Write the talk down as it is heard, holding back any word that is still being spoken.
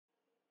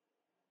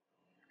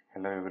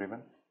Hello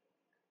everyone.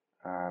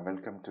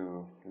 Welcome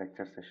to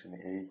lecture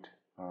session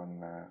 8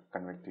 on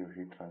convective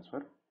heat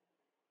transfer.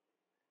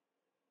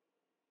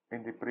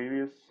 In the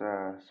previous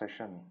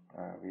session,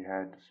 we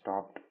had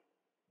stopped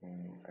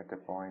at a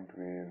point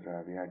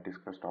where we had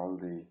discussed all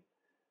the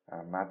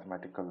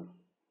mathematical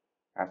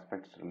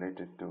aspects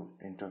related to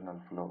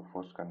internal flow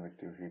forced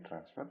convective heat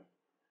transfer.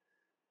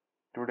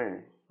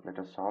 Today, let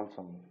us solve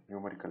some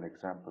numerical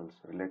examples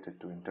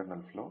related to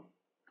internal flow,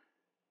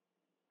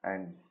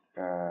 and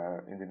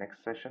in the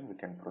next session we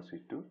can proceed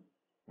to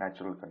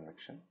natural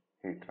convection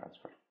heat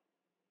transfer.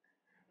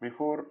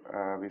 Before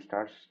we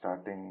start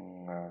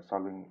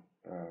solving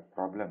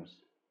problems,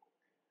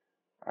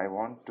 I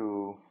want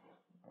to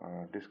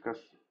discuss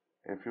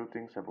a few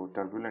things about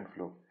turbulent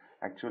flow.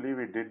 Actually,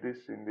 we did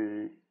this in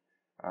the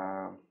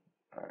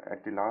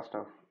at the last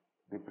of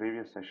the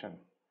previous session,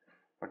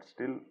 but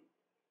still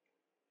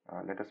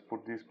let us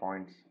put these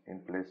points in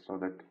place so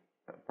that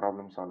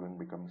problem solving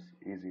becomes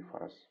easy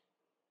for us.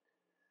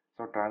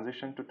 So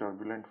transition to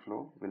turbulent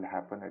flow will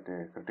happen at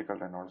a critical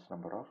Reynolds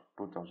number of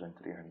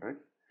 2300.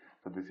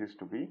 So this is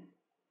to be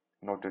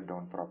noted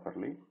down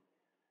properly.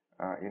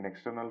 In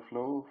external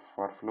flow,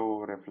 for flow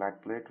over a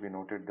flat plate, we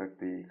noted that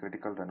the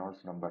critical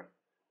Reynolds number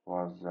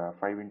was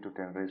 5 into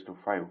 10 raised to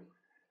 5,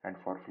 and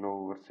for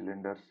flow over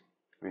cylinders,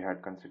 we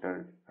had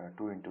considered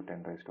 2 into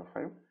 10 raised to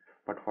 5.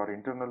 But for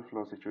internal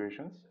flow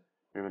situations,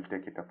 we will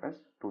take it up as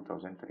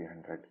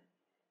 2300.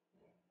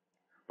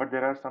 But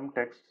there are some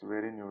texts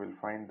wherein you will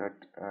find that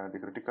the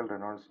critical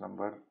Reynolds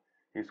number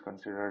is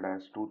considered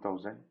as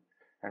 2000,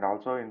 and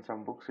also in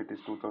some books it is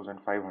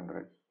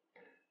 2500.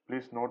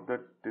 Please note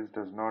that this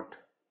does not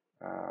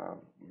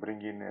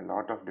bring in a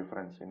lot of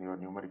difference in your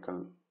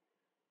numerical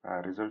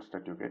results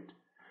that you get,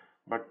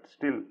 but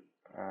still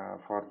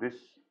for this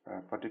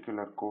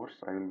particular course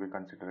I will be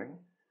considering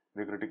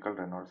the critical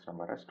Reynolds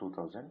number as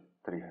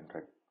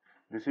 2300.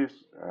 This is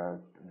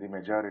the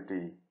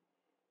majority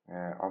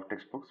of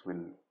textbooks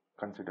will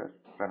consider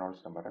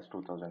Reynolds number as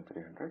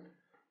 2300,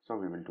 so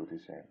we will do the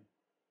same.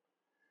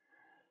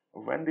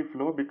 When the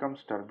flow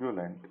becomes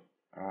turbulent,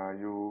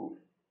 you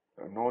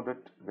know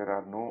that there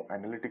are no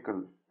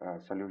analytical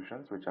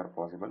solutions which are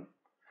possible.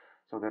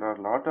 So there are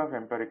a lot of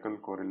empirical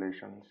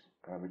correlations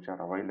which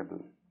are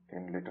available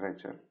in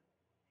literature,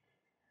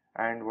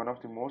 and one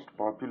of the most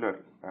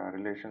popular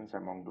relations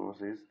among those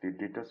is the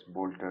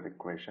Ditus-Boelter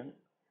equation,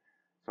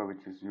 so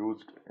which is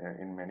used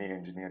in many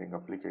engineering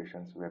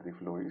applications where the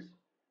flow is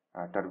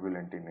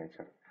turbulent in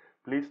nature.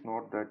 Please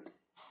note that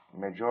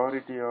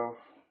majority of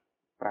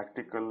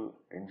practical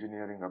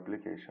engineering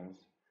applications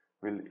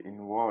will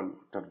involve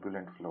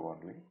turbulent flow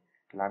only.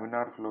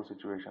 Laminar flow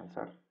situations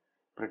are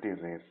pretty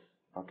rare.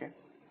 Okay.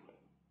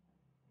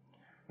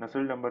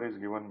 Nusselt number is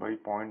given by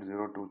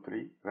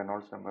 0.023,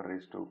 Reynolds number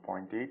raised to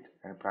 0.8,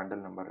 and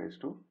Prandtl number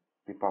raised to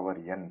the power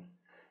n,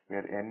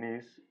 where n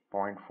is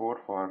 0.4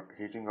 for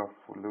heating of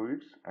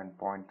fluids and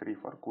 0.3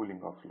 for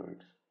cooling of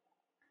fluids.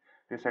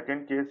 The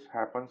second case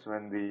happens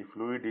when the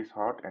fluid is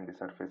hot and the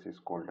surface is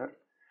colder.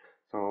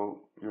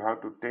 So you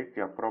have to take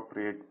the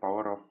appropriate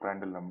power of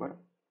Prandtl number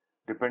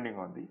depending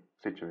on the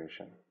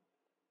situation.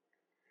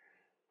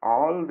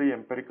 All the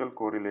empirical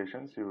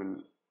correlations you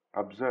will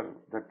observe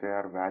that they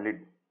are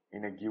valid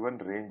in a given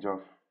range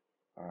of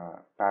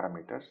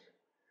parameters.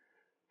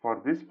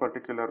 For this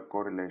particular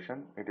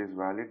correlation, it is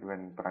valid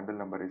when Prandtl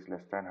number is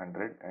less than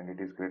 100 and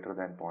it is greater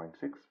than 0.6.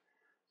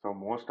 So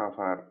most of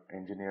our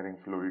engineering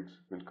fluids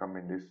will come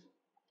in this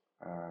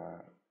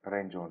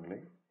range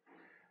only.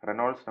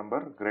 Reynolds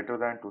number greater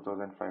than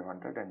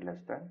 2500 and less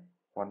than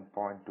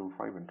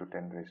 1.25 into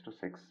 10 raised to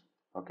 6.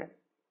 Okay.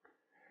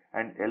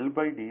 And L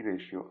by D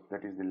ratio,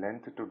 that is the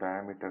length to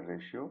diameter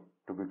ratio,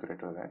 to be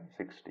greater than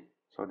 60.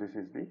 So this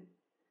is the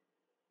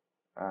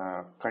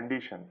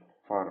condition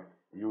for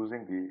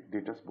using the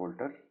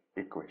Ditus-Boelter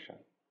equation.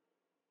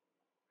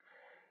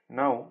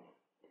 Now,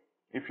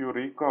 if you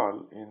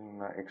recall,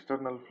 in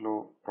external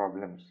flow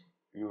problems,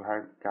 you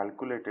had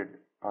calculated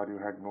or you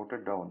had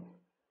noted down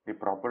the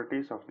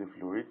properties of the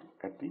fluid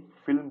at the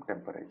film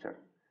temperature,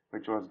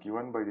 which was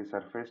given by the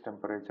surface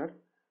temperature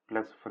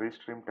plus free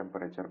stream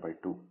temperature by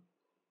 2.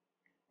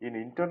 In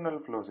internal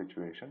flow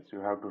situations,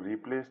 you have to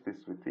replace this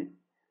with the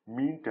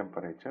mean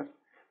temperature,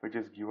 which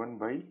is given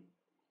by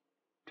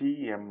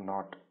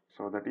Tm0.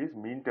 So that is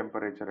mean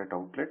temperature at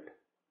outlet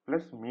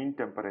plus mean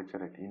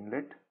temperature at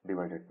inlet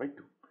divided by 2.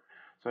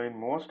 So in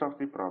most of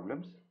the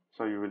problems,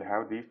 so you will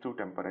have these two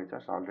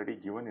temperatures already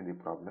given in the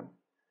problem.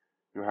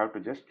 You have to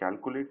just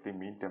calculate the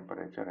mean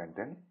temperature and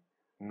then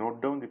note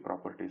down the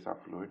properties of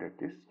fluid at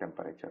this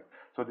temperature.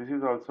 So this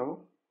is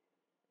also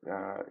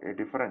a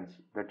difference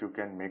that you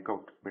can make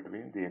out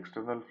between the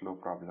external flow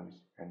problems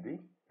and the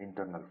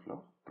internal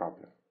flow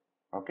problem.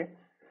 Okay.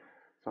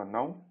 So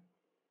now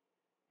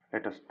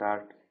let us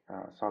start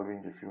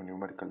solving a few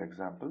numerical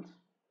examples.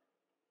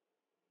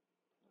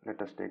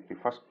 Let us take the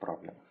first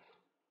problem.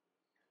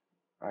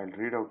 I'll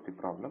read out the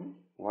problem.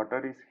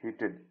 Water is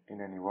heated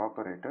in an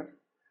evaporator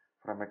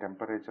from a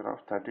temperature of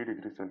 30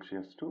 degrees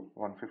Celsius to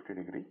 150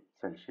 degrees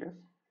Celsius.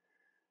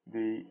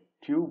 The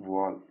tube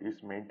wall is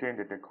maintained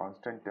at a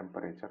constant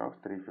temperature of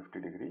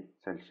 350 degrees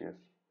Celsius.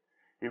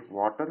 If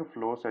water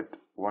flows at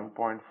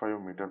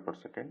 1.5 meter per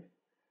second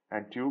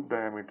and tube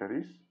diameter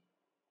is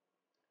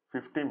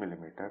 50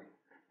 millimeter,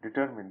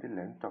 determine the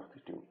length of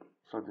the tube.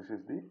 So this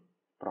is the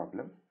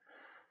problem.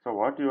 So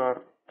what you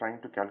are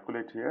trying to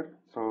calculate here,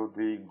 so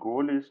the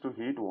goal is to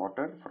heat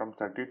water from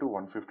 30 to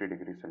 150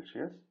 degrees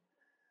Celsius.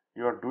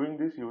 You are doing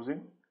this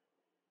using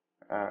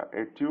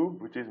a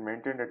tube which is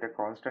maintained at a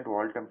constant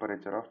wall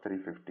temperature of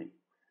 350.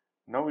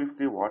 Now if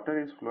the water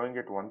is flowing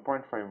at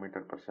 1.5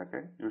 meter per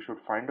second, you should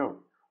find out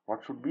what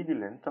should be the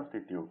length of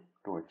the tube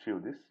to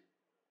achieve this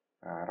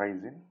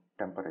rise in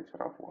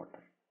temperature of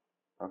water.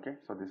 Okay,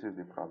 so this is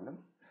the problem.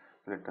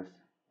 Let us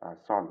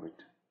solve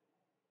it.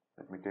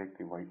 Let me take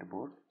the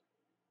whiteboard.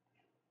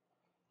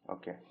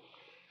 Okay,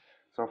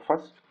 so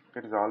first,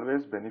 it is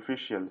always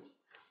beneficial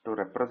to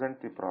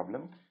represent the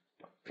problem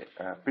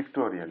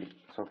pictorially.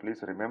 So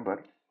please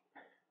remember,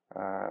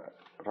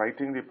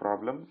 writing the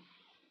problem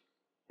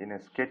in a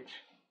sketch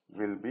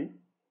will be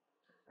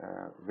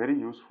very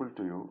useful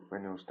to you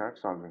when you start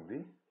solving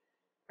the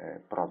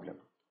problem.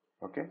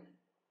 Okay,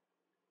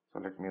 so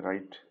let me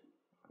write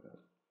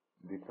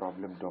the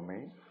problem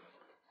domain.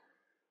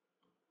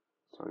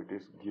 So it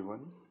is given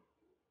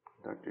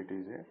that it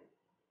is a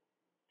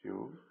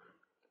tube.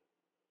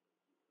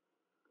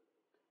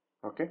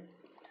 Okay,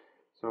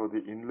 so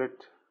the inlet,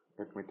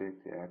 let me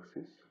take the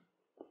axis.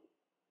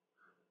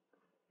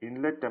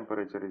 Inlet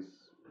temperature is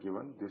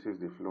given. This is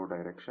the flow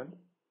direction.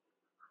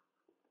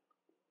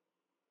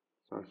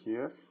 So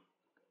here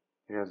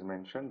he has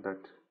mentioned that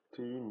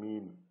T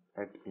mean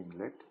at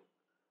inlet.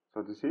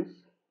 So this is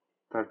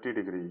 30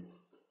 degree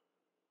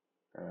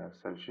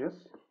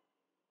Celsius.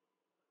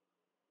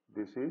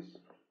 This is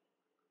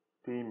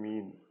T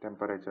mean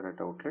temperature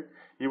at outlet.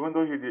 Even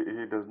though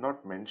he does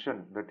not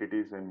mention that it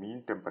is a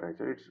mean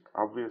temperature, it's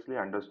obviously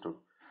understood.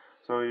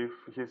 So if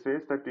he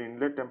says that the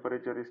inlet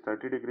temperature is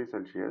 30 degrees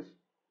Celsius,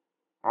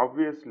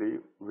 obviously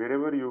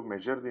wherever you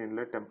measure the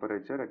inlet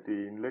temperature at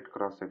the inlet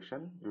cross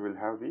section, you will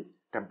have the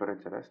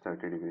temperature as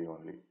 30 degree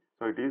only.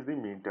 So it is the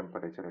mean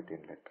temperature at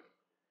inlet.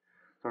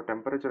 So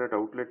temperature at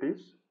outlet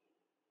is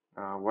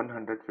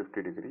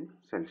 150 degree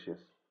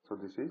Celsius. So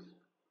this is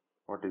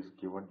what is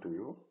given to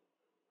you.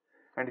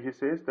 And he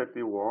says that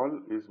the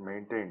wall is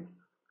maintained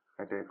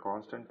at a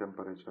constant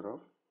temperature of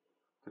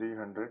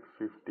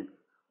 350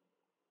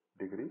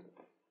 degree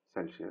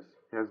Celsius.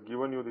 He has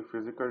given you the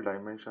physical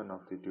dimension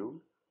of the tube.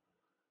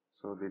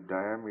 So the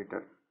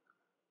diameter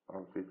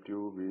of the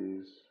tube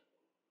is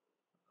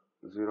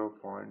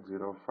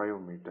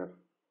 0.05 meter,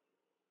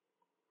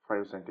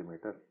 5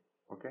 centimeter.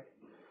 Okay.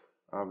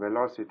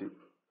 Velocity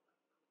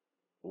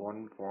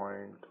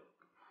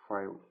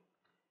 1.5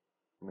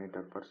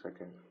 meter per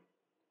second.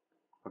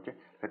 Okay,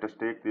 let us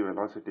take the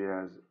velocity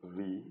as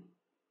v.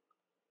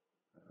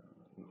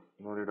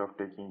 No need of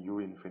taking u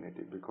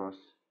infinity because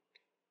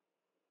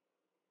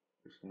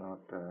it's not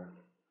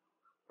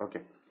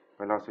okay.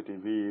 Velocity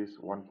v is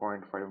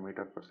 1.5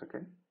 meter per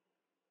second.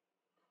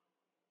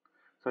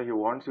 So he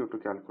wants you to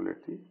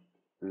calculate the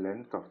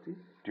length of the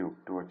tube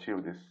to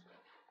achieve this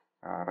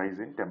rise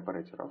in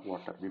temperature of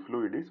water. The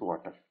fluid is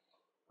water.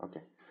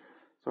 Okay,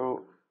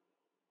 so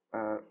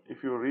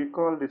if you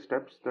recall the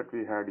steps that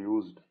we had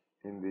used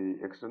in the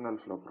external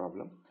flow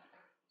problem.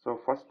 So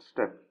first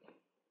step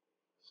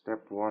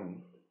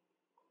 1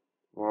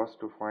 was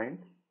to find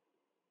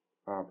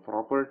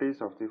properties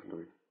of the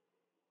fluid.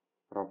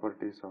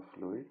 Properties of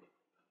fluid.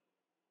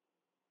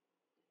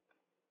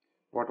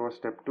 What was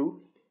step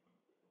 2?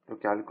 To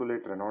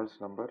calculate Reynolds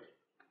number.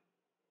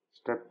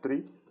 Step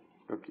 3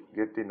 to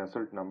get the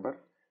Nusselt number,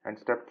 and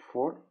step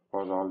 4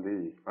 was all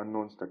the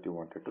unknowns that you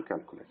wanted to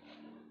calculate.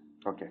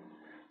 Okay,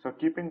 so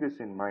keeping this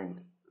in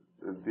mind,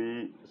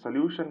 the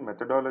solution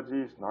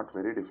methodology is not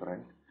very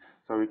different,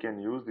 so we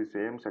can use the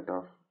same set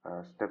of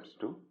steps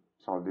to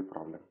solve the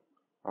problem.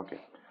 Okay,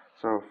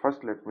 so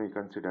first let me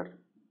consider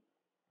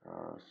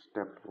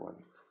step 1.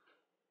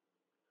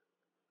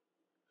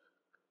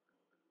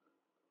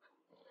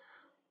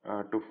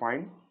 To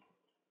find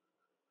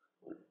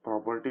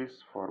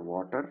properties for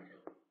water,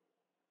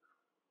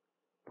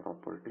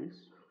 properties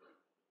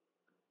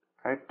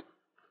at,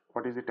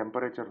 what is the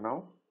temperature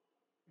now?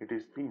 It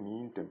is the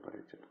mean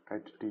temperature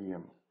at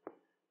Tm,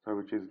 so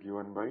which is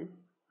given by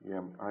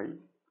Mi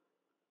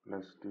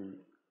plus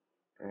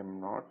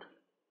Tm0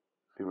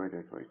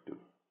 divided by 2.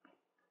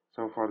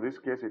 So for this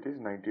case it is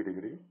 90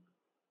 degree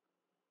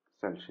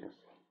Celsius.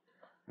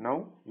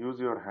 Now use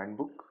your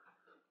handbook.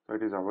 So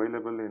it is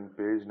available in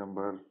page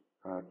number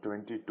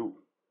 22.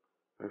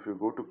 So if you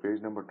go to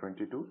page number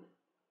 22,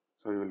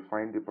 so you will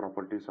find the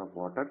properties of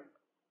water.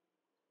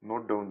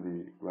 Note down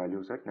the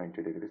values at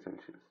 90 degrees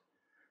Celsius.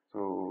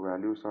 So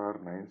values are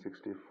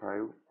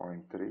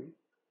 965.3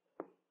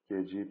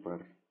 kg per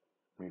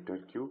meter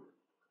cube.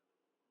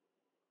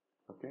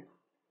 Okay.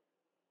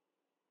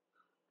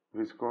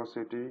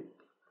 Viscosity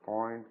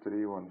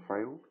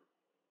 0.315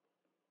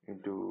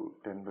 into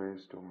 10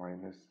 raised to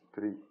minus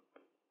 3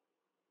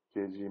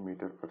 kg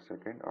meter per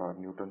second or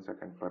Newton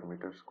second per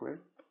meter square.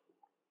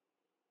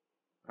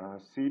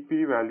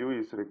 CP value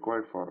is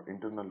required for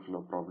internal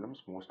flow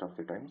problems most of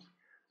the times.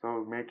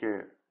 So make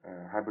a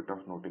habit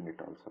of noting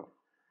it also.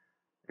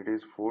 It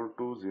is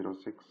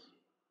 4206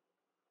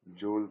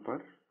 joule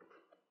per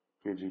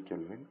kg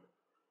Kelvin.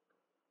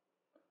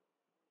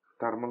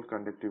 Thermal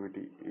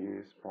conductivity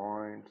is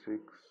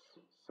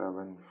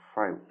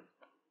 0.675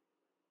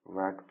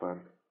 watt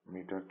per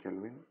meter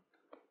Kelvin.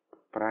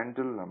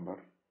 Prandtl number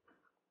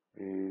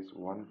is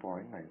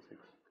 1.96.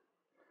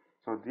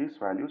 So these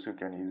values you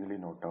can easily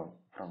note down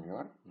from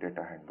your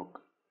data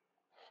handbook.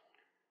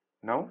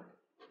 Now,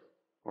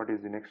 what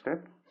is the next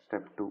step?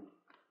 Step 2.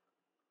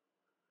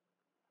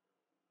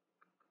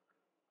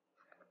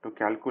 To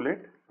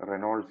calculate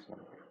Reynolds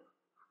number.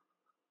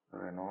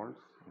 Reynolds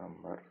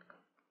number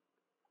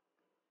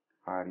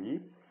RE.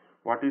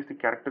 What is the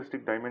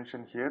characteristic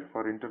dimension here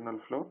for internal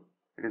flow?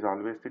 It is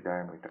always the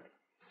diameter.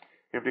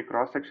 If the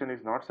cross section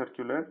is not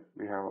circular,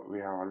 we have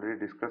already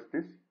discussed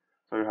this.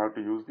 So you have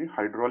to use the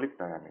hydraulic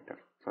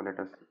diameter. So let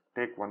us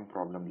take one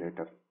problem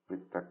later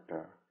with that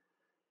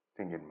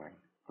thing in mind.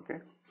 Okay.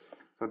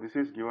 So this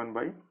is given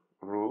by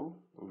rho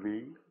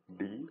v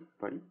d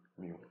by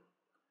mu.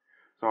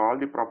 So all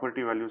the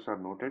property values are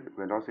noted.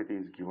 Velocity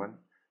is given.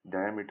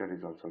 Diameter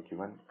is also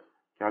given.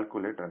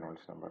 Calculate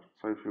Reynolds number.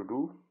 So if you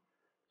do,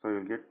 so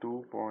you'll get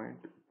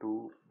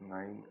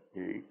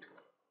 2.298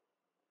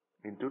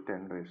 into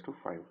 10 raised to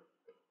 5.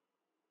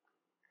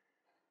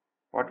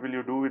 What will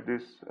you do with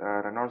this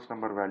Reynolds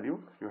number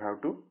value? You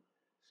have to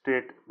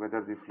state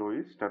whether the flow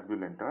is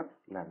turbulent or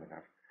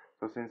laminar.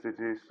 So since it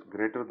is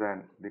greater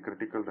than the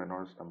critical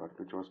Reynolds number,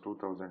 which was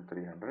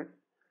 2300,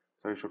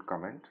 so you should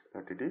comment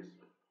that it is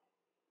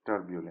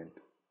turbulent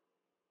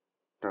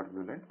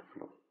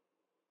flow.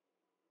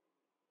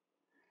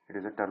 It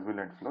is a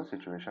turbulent flow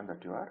situation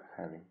that you are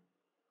having.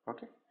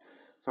 Okay.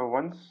 So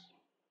once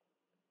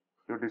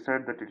you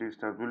decide that it is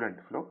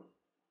turbulent flow,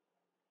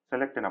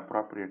 select an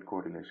appropriate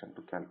correlation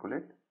to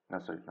calculate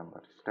Nusselt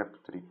number. Step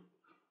 3.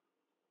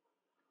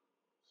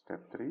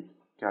 Step 3,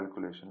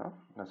 calculation of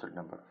Nusselt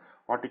number.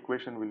 What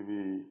equation will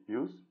we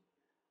use?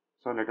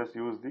 So let us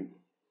use the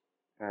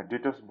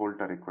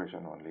Dittus-Boelter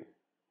equation only.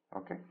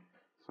 Okay.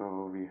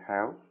 So we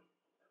have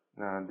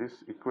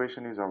this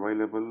equation is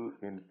available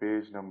in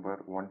page number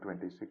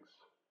 126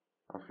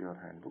 of your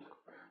handbook.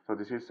 So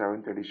this is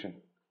 7th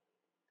edition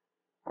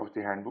of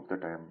the handbook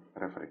that I am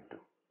referring to.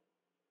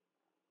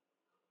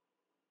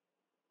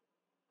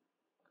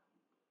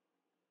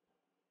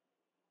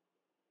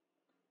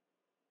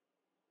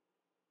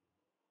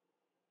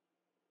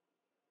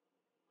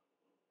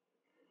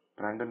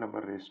 Prandtl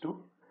number raised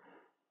to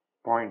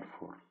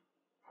 0.4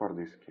 for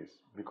this case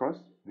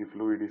because the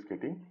fluid is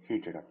getting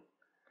heated up.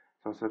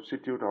 So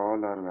substitute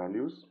all our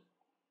values.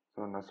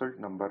 So Nusselt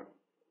number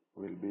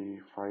will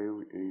be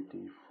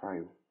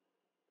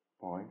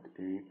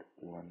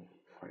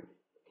 585.815.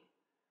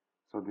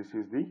 So this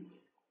is the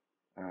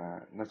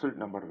Nusselt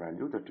number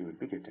value that you will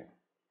be getting.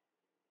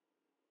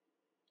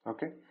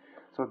 Okay.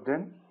 So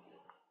then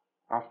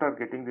after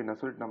getting the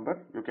Nusselt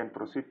number, you can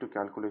proceed to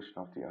calculation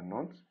of the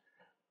unknowns.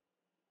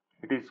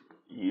 It is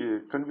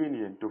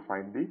convenient to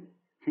find the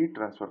heat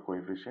transfer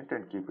coefficient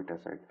and keep it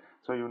aside.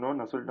 So you know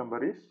Nusselt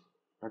number is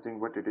nothing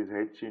but it is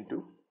H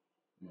into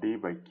D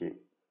by K.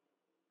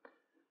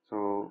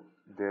 So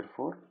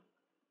therefore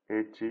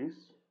H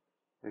is,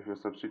 if you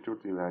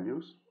substitute the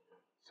values,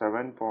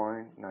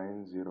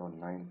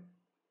 7.909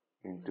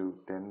 into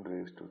 10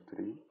 raised to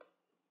 3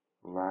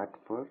 watt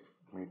per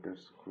meter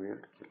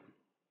squared Kelvin.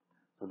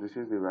 So this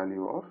is the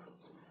value of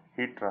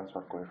heat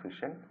transfer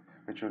coefficient,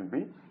 which will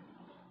be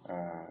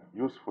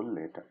useful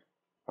later.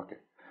 Okay.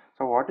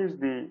 So what is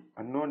the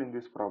unknown in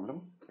this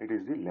problem? It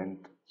is the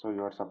length. So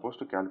you are supposed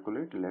to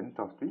calculate length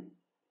of the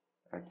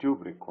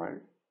tube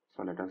required.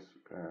 So let us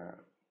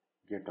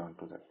get on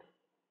to that.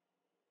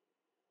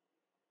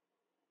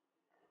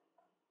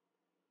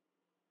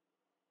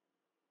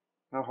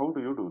 Now how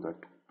do you do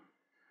that?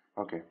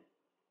 Okay.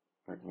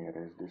 Let me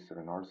erase this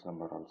Reynolds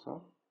number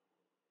also.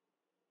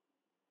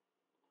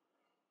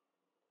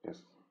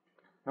 Yes.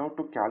 Now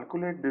to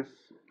calculate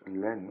this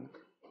length,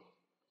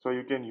 so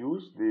you can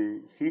use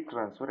the heat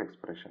transfer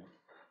expression.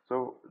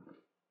 So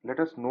let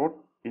us note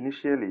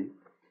initially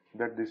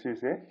that this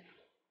is a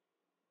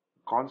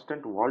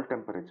constant wall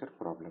temperature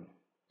problem.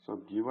 So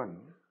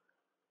given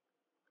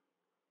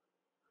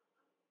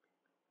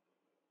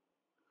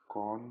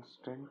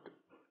constant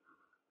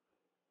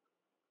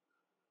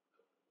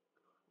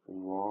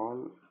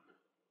wall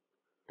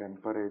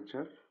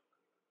temperature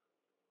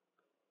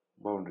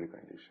boundary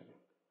condition.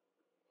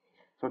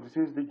 So this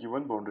is the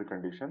given boundary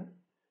condition,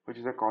 which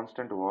is a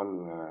constant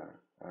wall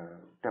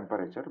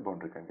temperature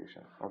boundary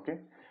condition. Okay.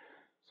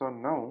 So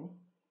now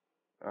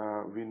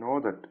we know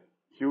that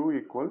Q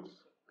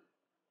equals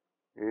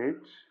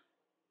H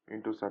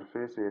into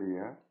surface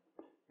area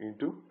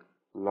into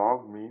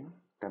log mean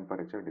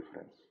temperature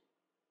difference.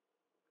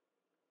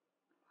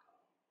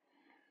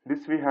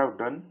 This we have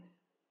done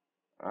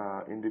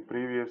in the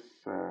previous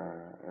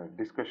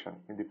discussion.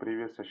 In the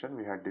previous session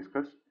we had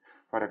discussed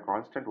for a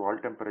constant wall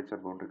temperature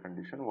boundary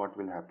condition what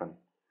will happen.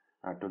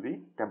 to the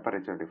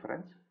temperature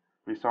difference.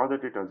 We saw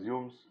that it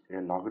assumes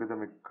a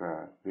logarithmic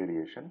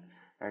variation,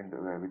 and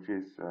which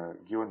is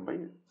given by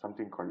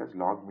something called as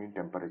log mean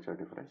temperature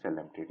difference,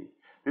 LMTD.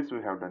 This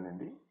we have done in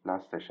the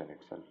last session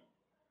itself.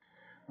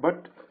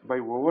 But by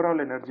overall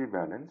energy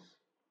balance,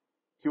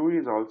 Q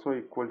is also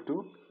equal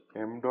to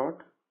m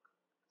dot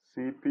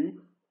Cp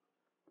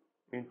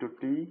into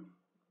T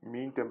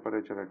mean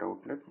temperature at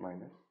outlet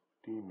minus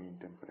T mean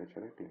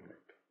temperature at inlet.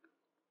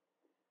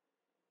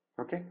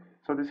 Okay,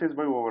 so this is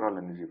by overall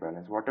energy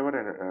balance.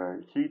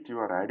 Whatever heat you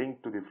are adding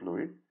to the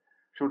fluid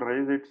should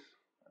raise its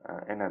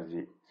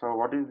energy. So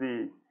what is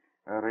the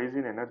rise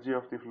in energy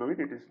of the fluid?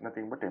 It is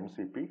nothing but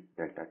mCp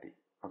delta T.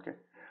 Okay,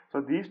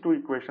 so these two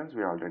equations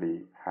we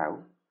already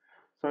have.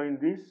 So in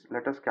this,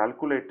 let us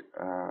calculate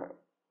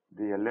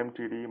the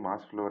LMTD,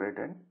 mass flow rate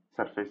and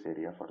surface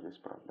area for this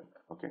problem.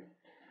 Okay,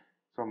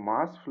 so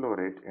mass flow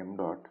rate m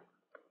dot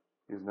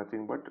is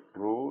nothing but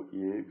rho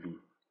AV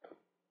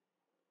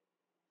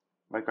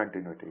by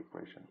continuity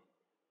equation.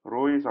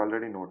 Rho is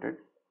already noted.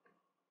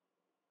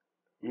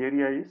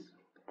 Area is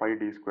pi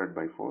d squared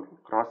by 4.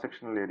 Cross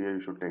sectional area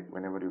you should take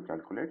whenever you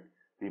calculate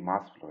the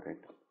mass flow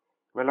rate.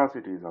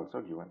 Velocity is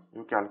also given.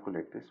 You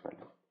calculate this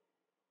value.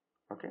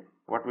 Okay,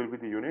 what will be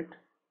the unit?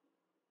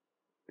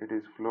 It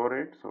is flow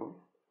rate, so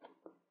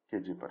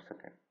kg per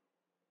second.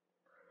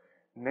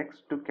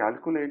 Next, to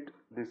calculate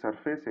the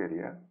surface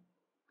area,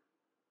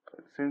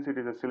 since it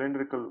is a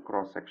cylindrical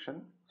cross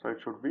section, so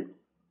it should be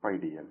pi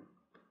dl.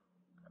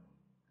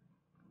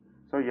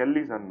 So L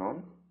is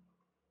unknown,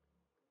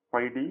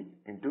 pi d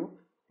into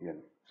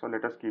L. So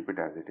let us keep it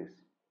as it is.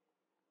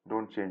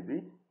 Don't change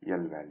the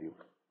L value.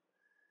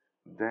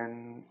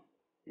 Then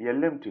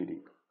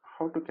LMTD.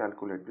 How to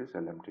calculate this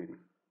LMTD?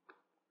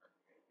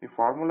 The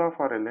formula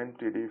for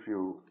LMTD, if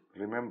you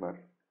remember,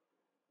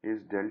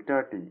 is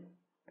delta T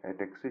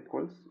at x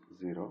equals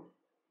 0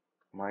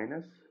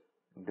 minus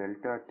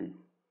delta T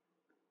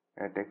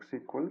at x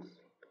equals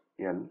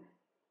L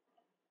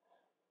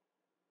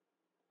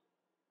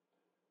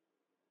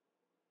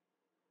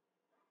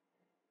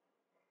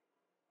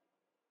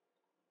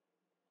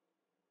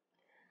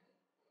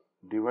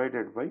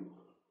divided by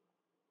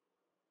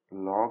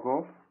log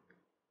of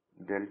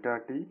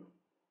delta T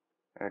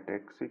at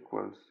x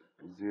equals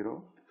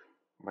 0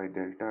 by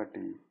delta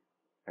T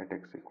at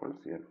x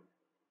equals L.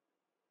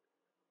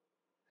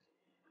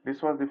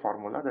 This was the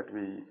formula that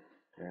we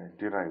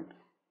derived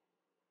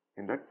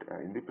in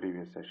the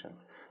previous session.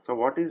 So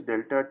what is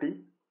delta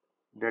T?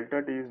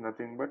 Delta T is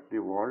nothing but the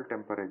wall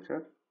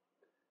temperature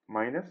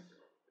minus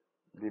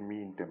the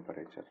mean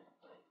temperature.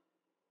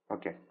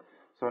 Okay,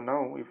 so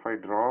now if I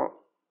draw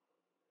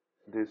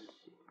this,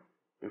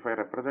 if I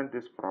represent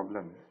this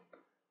problem,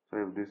 so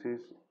if this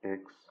is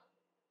x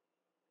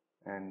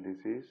and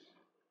this is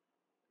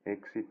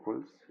x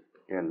equals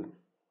L,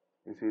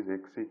 this is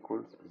x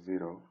equals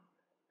 0,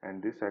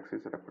 and this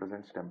axis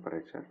represents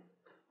temperature.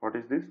 What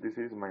is this? This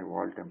is my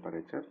wall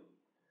temperature.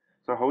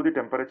 So how the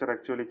temperature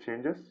actually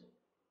changes?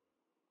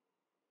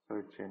 So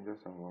it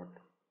changes somewhat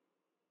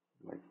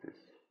like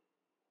this.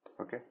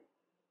 Okay,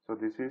 so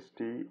this is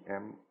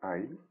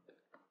Tmi,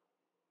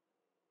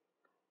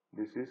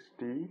 this is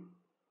Tmo,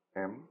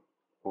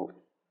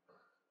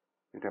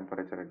 the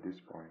temperature at this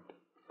point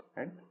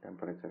and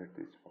temperature at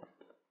this point.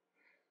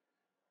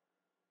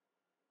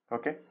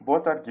 Okay,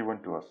 both are given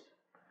to us.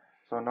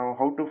 So now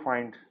how to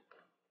find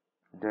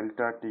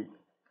delta T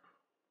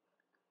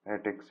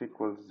at x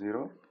equals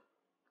 0?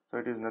 So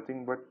it is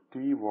nothing but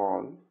T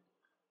wall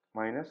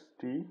minus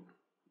Tmi.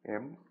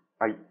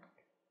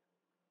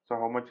 So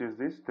how much is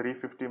this?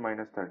 350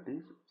 minus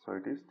 30, so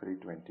it is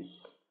 320.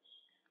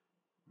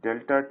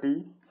 Delta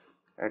T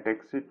at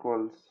x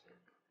equals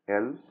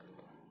L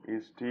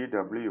is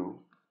Tw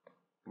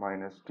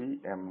minus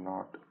Tm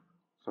naught,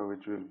 so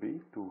which will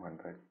be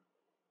 200.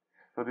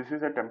 So this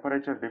is a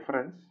temperature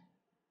difference.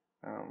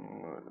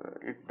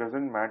 It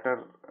doesn't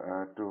matter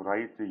to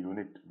write the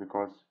unit,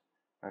 because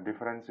a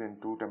difference in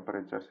two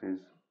temperatures is,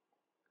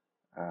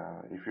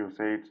 if you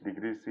say it's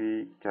degree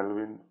C,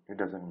 Kelvin, it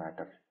doesn't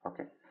matter.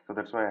 Okay, so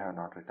that's why I have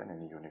not written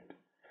any unit.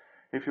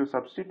 If you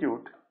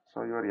substitute,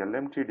 so your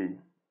LMTD,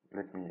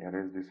 let me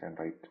erase this and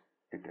write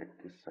it at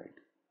this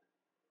side.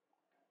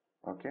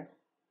 Okay,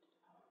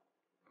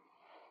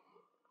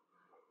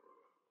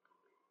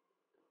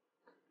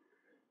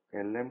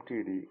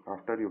 LMTD,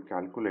 after you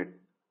calculate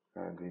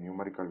the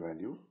numerical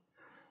value,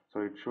 so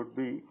it should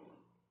be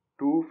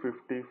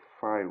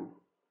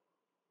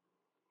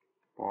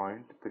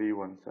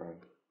 255.317.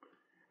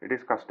 It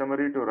is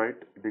customary to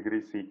write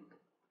degree C,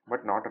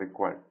 but not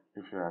required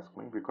if you ask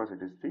me, because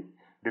it is the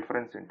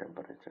difference in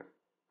temperature.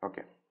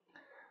 Okay,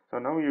 so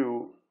now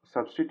you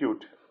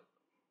substitute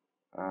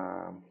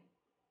the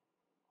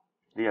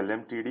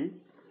LMTD,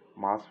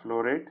 mass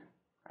flow rate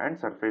and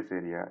surface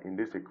area in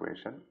this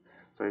equation.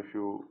 So if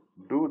you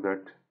do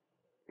that,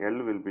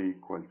 L will be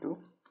equal to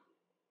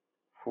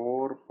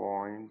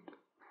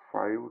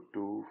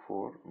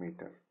 4.524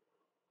 meter.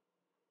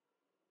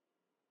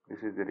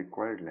 This is the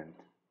required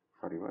length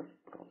for your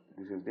problem.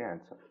 This is the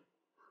answer.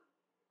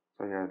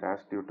 So he has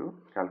asked you to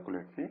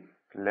calculate the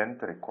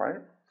length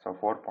required. So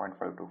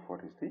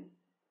 4.524 is the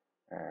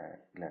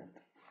length.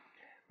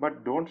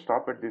 But don't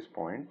stop at this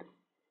point.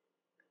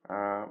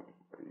 Uh,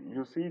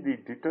 you see the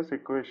Dittus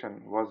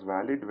equation was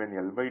valid when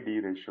L by D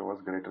ratio was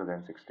greater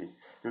than 60.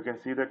 You can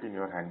see that in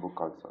your handbook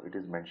also. It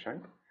is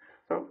mentioned.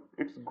 So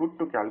it's good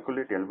to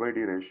calculate L by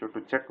D ratio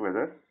to check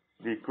whether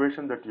the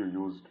equation that you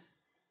used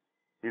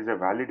is a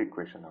valid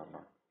equation or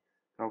not.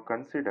 Now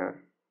consider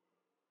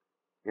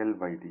L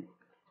by D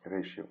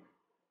ratio.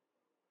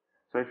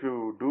 So if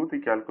you do the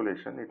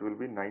calculation, it will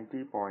be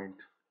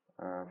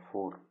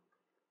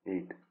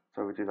 90.48.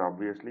 So which is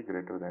obviously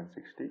greater than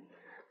 60.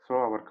 So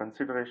our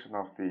consideration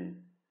of the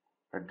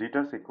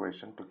Dittus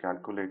equation to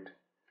calculate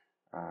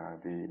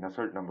the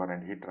Nusselt number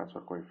and heat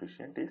transfer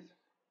coefficient is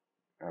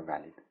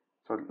valid.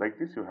 So like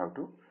this you have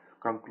to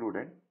conclude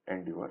and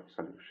end your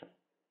solution.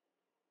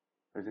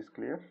 Is this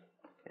clear?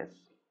 Yes.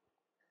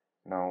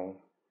 Now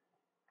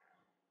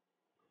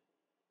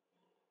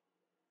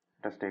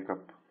let us take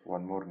up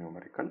one more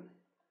numerical.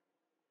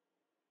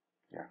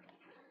 Yeah.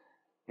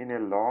 In a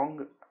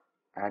long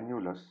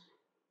annulus,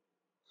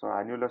 so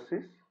annulus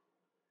is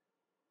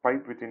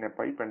pipe within a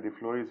pipe and the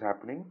flow is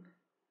happening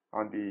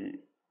on the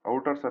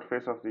outer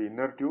surface of the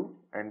inner tube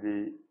and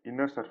the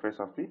inner surface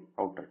of the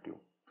outer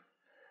tube.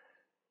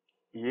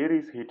 Air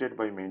is heated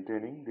by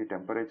maintaining the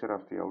temperature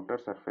of the outer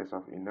surface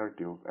of inner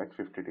tube at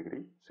 50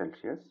 degrees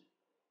Celsius.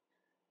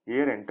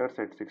 Air enters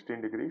at 16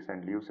 degrees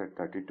and leaves at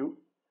 32,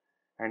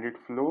 and it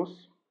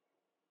flows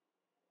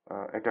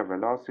at a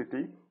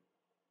velocity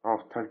of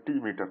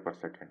 30 meter per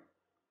second.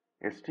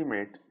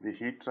 Estimate the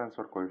heat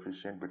transfer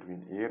coefficient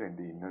between air and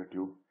the inner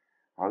tube.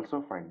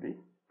 Also find the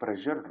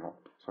pressure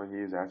drop. So he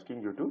is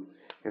asking you to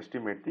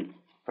estimate the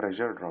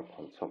pressure drop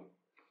also.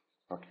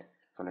 Okay,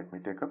 so let me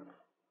take up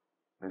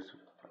this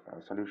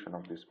solution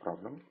of this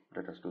problem.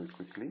 Let us do it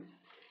quickly.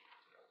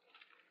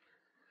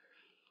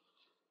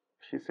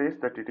 She says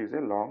that it is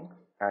a long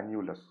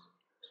annulus.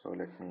 So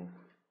let me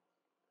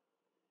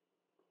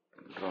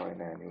draw an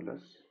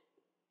annulus.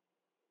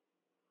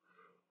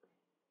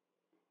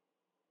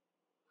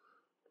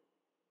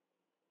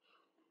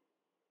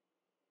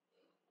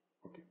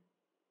 Okay.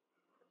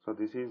 So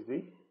this is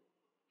the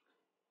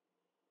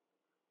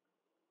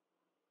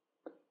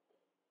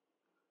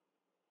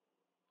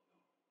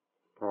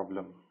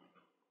problem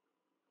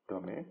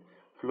domain.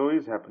 Flow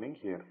is happening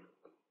here.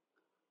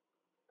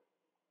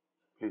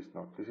 Please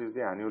note, this is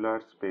the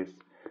annular space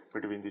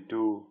between the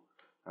two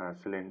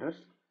cylinders.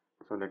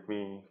 So let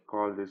me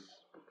call this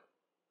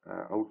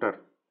outer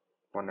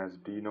one as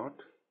D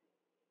naught.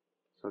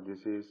 So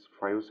this is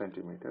 5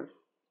 centimeter.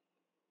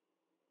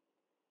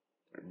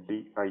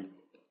 DI,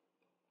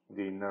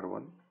 the inner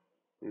one,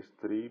 is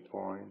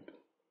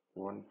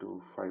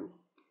 3.125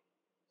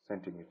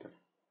 centimeter.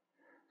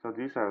 So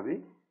these are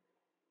the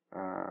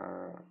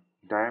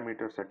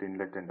diameters at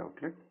inlet and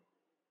outlet.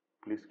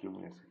 Please give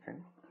me a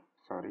second.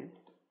 Sorry.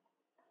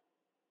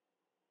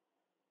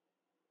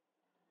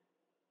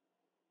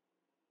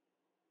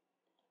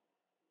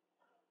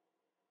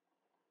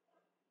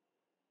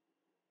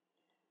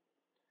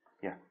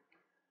 Yeah.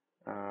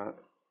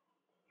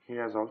 He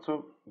has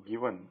also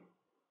given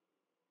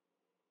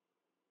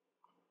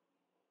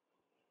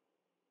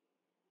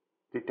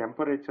the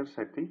temperatures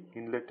at the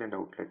inlet and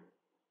outlet.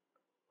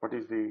 What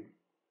is the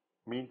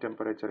mean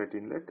temperature at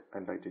inlet?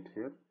 I'll write it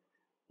here.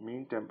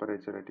 Mean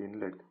temperature at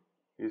inlet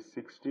is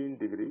 16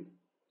 degree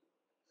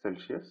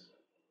Celsius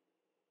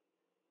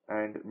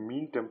and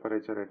mean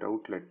temperature at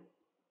outlet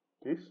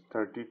is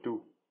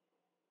 32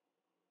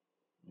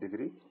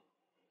 degree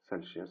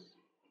Celsius,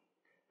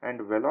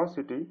 and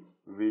velocity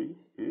V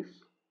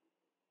is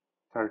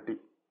 30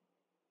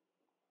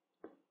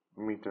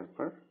 meter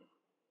per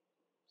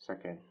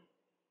second.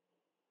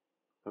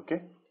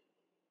 Okay.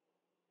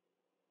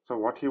 So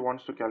what he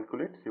wants to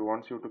calculate? He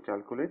wants you to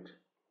calculate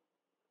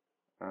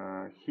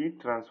heat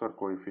transfer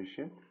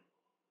coefficient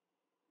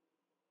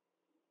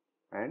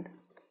and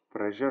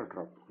pressure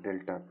drop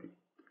delta P.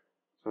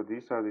 So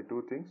these are the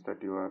two things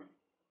that you are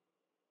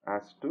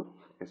asked to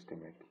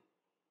estimate.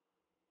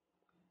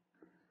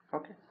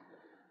 Okay.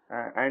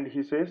 And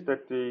he says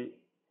that the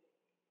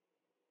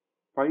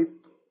pipe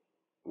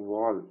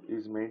wall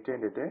is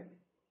maintained at a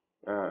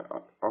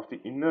of the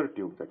inner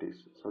tube, that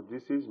is. So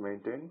this is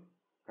maintained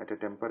at a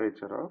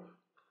temperature of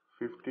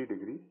 50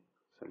 degree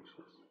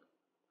Celsius.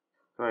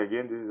 So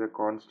again, this is a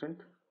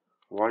constant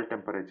wall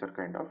temperature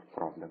kind of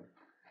problem.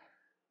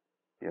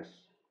 Yes.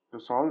 To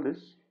solve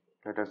this,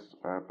 let us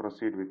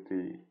proceed with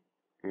the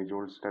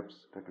age-old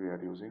steps that we are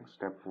using.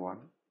 Step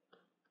 1,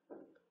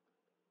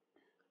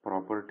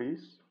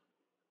 properties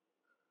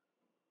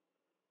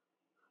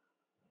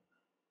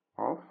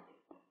of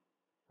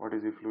what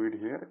is the fluid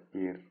here?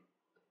 Air.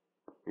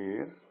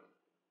 Air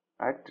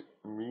at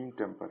mean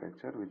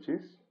temperature, which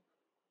is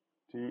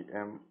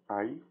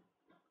Tmi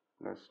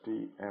plus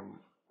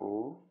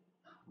Tmo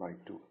by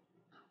 2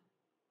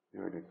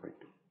 divided by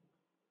 2.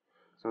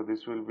 So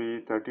this will be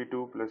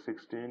 32 plus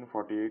 16,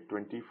 48,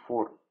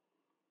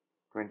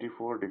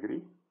 24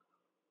 degree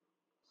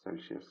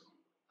Celsius.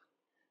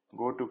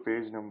 Go to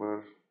page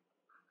number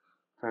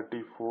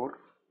 34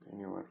 in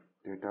your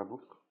data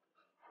book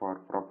for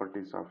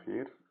properties of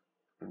air,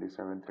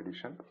 27th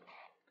edition.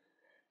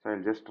 So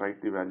I'll just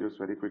write the values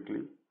very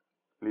quickly.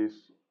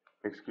 Please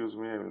excuse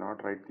me, I will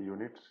not write the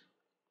units.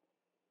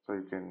 So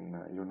you can,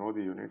 you know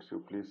the units, you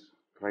please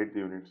write the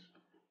units.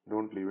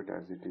 Don't leave it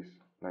as it is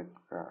like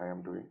I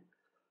am doing.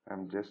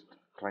 I'm just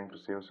trying to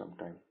save some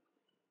time.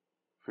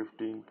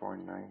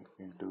 15.9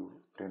 into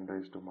 10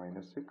 raised to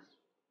minus 6.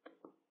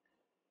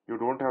 You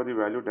don't have the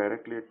value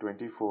directly at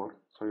 24,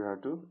 so you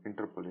have to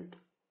interpolate.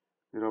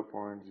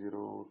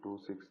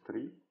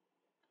 0.0263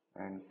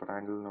 and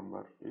Prandtl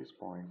number is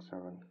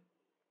 0.7.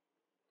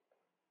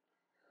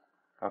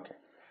 Okay,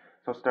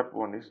 so step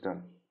 1 is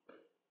done.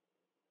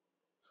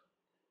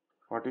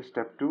 What is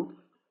step 2?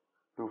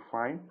 To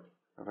find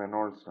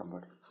Reynolds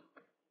number.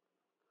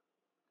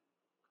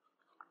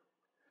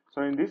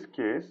 So in this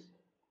case,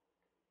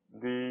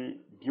 the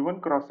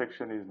given cross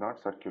section is not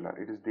circular,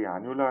 it is the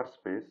annular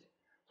space.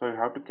 So you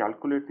have to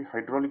calculate the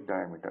hydraulic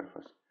diameter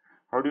first.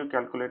 How do you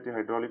calculate the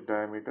hydraulic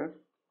diameter?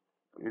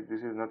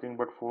 This is nothing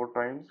but 4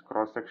 times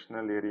cross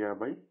sectional area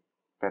by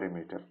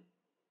perimeter.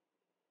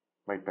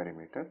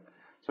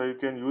 So you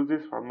can use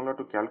this formula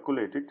to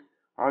calculate it,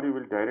 or you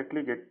will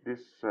directly get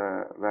this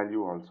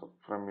value also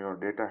from your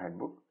data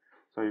handbook.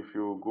 So if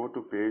you go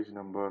to page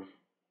number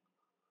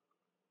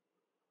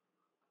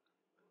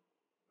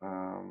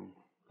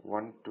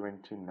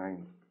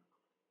 129,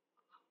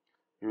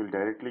 you will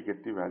directly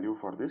get the value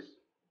for this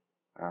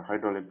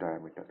hydraulic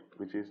diameter,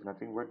 which is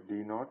nothing but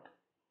d naught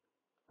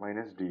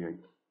minus di,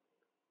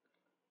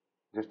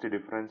 just the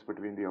difference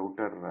between the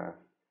outer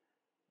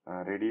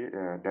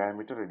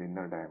diameter and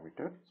inner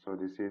diameter. So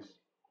this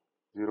is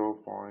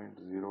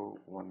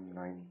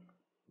 0.019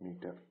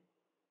 meter.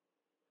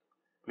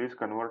 Please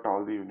convert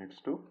all the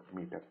units to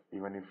meter.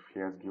 Even if he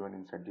has given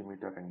in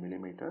centimeter and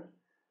millimeter,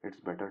 it's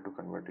better to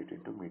convert it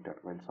into meter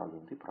while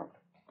solving the problem.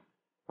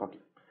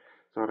 Okay,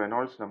 so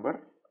Reynolds number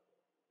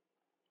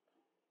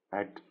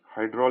at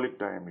hydraulic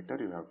diameter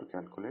you have to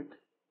calculate,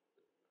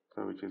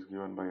 so which is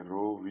given by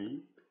rho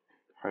v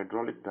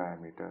hydraulic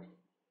diameter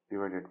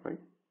divided by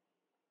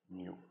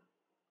nu,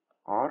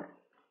 or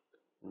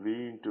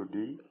v into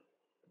d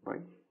by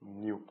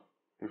nu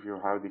if you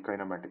have the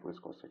kinematic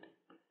viscosity.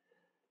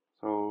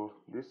 So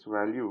this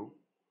value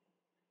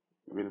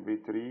will be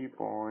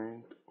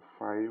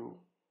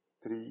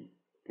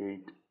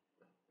 3.538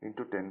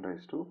 into 10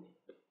 raised to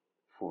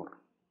 4.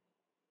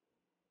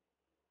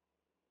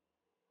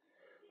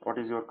 What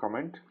is your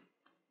comment?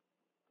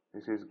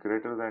 This is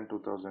greater than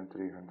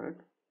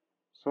 2300,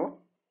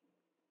 so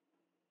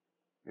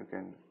you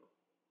can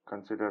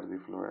consider the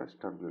flow as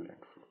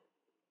turbulent flow.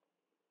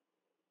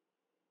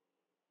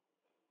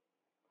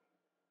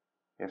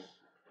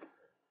 Yes.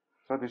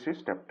 So this is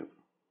step 2.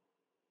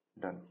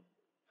 Done.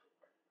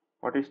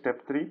 What is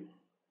step 3?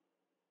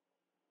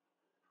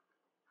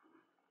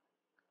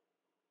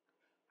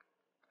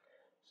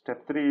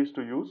 Step 3 is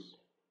to use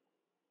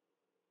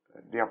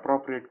the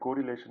appropriate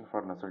correlation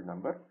for Nusselt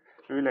number.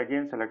 We will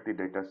again select the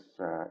Data's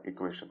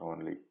equation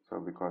only, so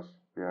because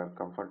we are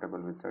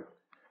comfortable with that.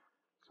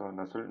 So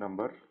Nusselt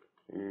number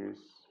is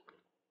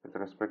with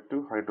respect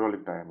to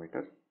hydraulic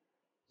diameter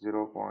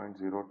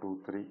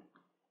 0.023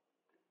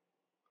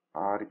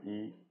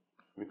 Re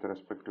with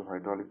respect to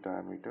hydraulic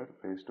diameter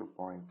raised to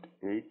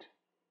 0.8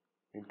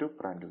 into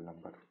Prandtl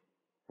number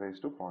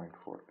raised to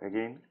 0.4.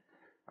 Again,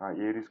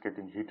 air is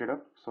getting heated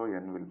up, so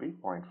n will be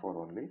 0.4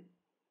 only.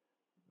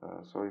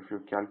 So if you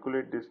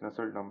calculate this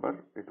Nusselt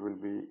number, it will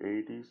be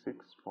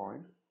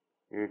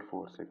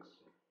 86.846.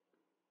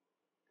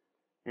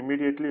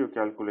 Immediately you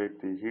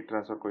calculate the heat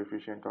transfer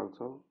coefficient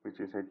also, which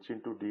is H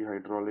into d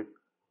hydraulic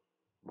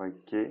by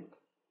K,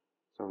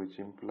 so which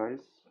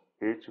implies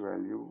H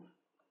value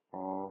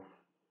of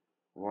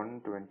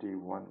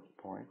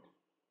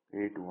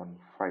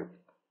 121.815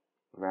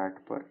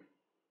 watt per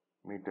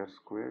meter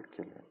squared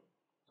Kelvin.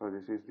 So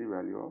this is the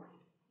value of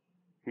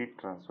heat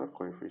transfer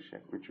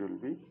coefficient, which will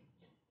be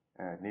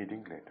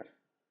needing later.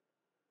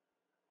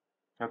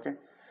 Okay,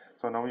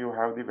 so now you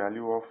have the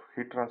value of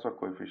heat transfer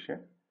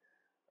coefficient,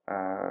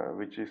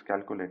 which is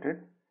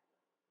calculated,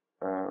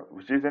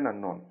 which is an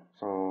unknown,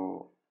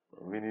 so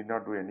we need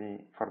not do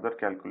any further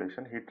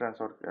calculation. Heat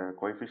transfer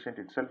coefficient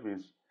itself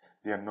is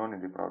the unknown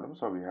in the problem,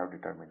 so we have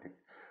determined it.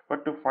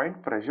 But to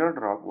find pressure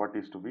drop, what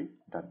is to be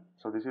done?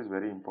 So this is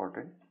very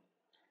important,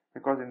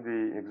 because in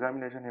the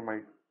examination he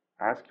might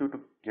ask you to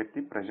get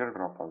the pressure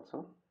drop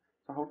also.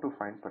 So how to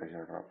find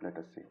pressure drop? Let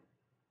us see.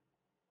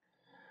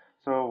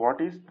 So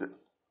what is the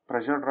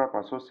pressure drop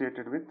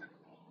associated with?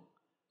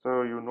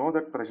 So you know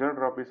that pressure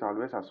drop is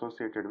always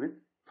associated with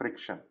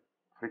friction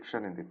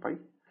in the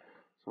pipe.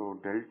 So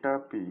delta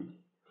P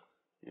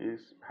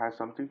has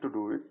something to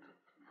do with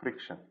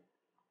friction.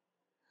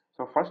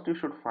 So first you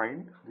should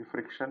find the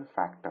friction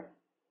factor.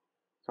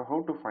 So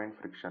how to find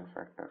friction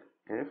factor?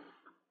 If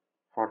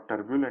for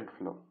turbulent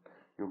flow,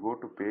 you go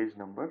to page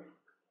number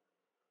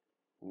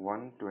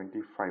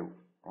 125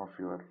 of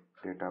your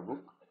data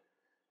book.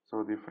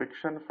 So the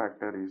friction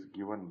factor is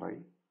given by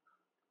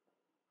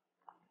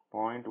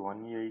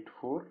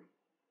 0.184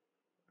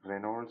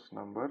 Reynolds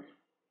number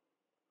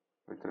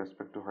with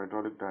respect to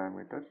hydraulic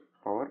diameter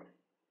power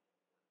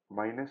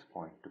minus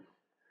 0.2.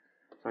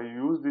 So you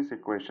use this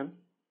equation,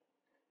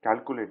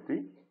 calculate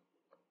the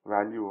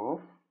value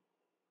of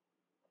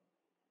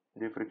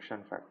the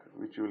friction factor,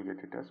 which you will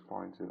get it as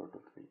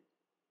 0.023.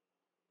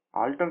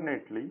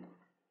 Alternatively,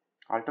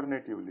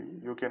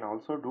 you can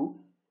also do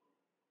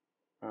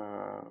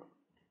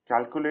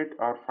calculate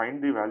or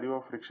find the value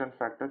of friction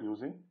factor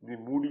using the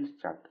Moody's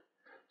chart.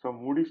 So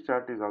Moody's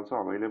chart is also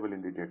available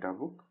in the data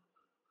book.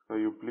 So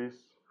you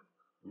please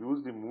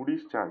use the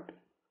Moody's chart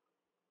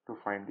to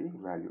find the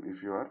value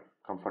if you are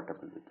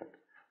comfortable with that.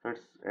 So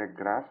it's a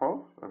graph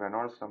of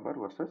Reynolds number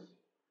versus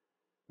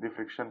the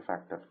friction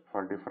factor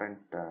for different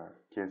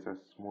cases,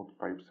 smooth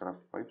pipes, rough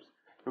pipes.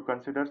 You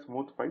consider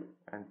smooth pipe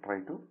and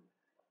try to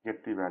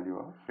get the value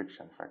of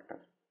friction factor.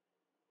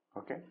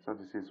 Okay, so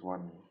this is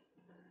one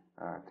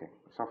thing.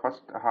 So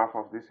first half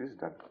of this is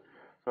done.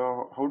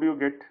 So how do you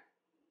get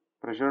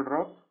pressure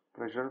drop?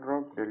 Pressure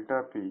drop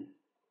delta P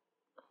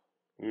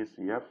is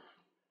F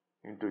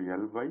into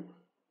L by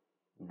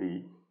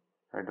D,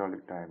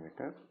 hydraulic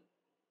diameter,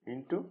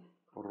 into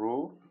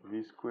rho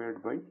V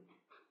squared by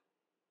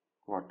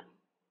what?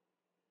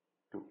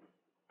 2,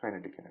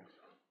 kinetic energy.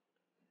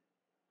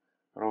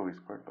 Rho V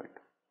squared by 2.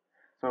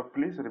 So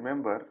please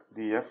remember,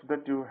 the F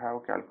that you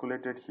have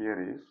calculated here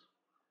is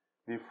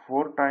the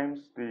 4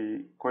 times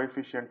the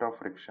coefficient of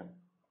friction.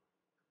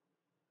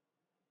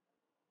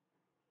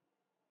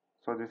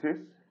 So this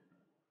is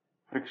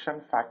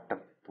friction factor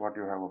what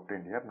you have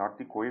obtained here, not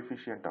the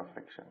coefficient of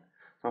friction.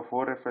 So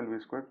 4FLV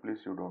squared,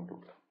 please you don't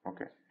do.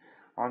 Okay.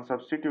 On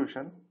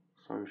substitution,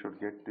 so you should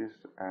get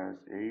this as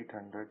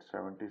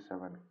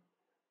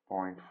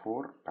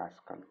 877.4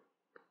 Pascal.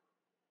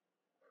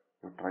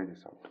 You try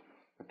this out.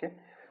 Okay.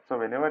 So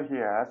whenever he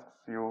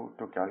asks you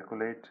to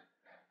calculate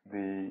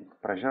the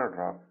pressure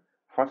drop,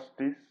 first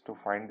is to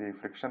find the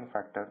friction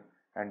factor,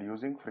 and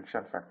using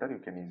friction factor you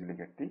can easily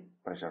get the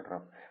pressure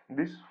drop.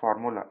 This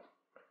formula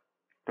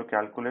to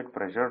calculate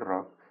pressure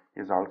drop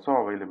is also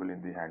available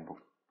in the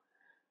handbook.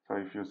 So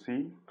if you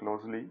see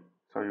closely,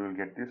 so you will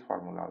get this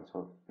formula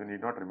also. You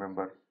need not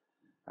remember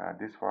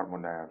this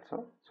formula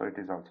also. So it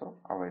is also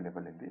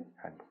available in the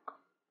handbook.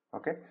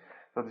 Okay.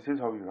 So this is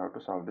how you have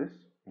to solve this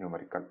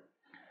numerical.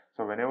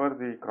 So whenever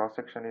the cross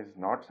section is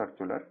not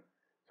circular,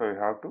 so you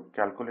have to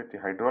calculate the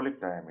hydraulic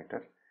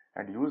diameter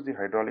and use the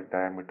hydraulic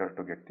diameter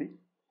to get the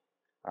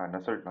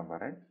Nusselt number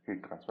and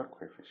heat transfer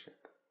coefficient.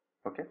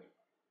 Okay.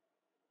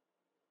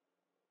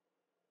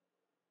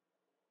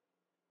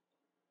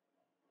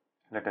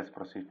 Let us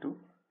proceed to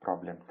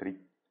problem 3.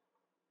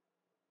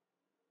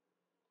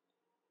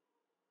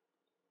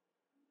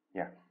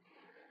 Yeah.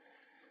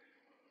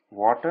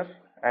 Water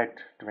at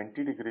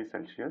 20 degrees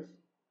Celsius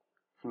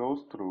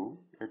flows through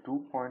a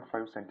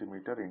 2.5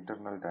 centimeter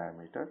internal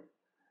diameter,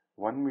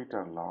 1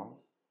 meter long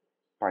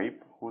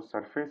pipe whose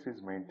surface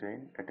is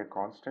maintained at a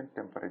constant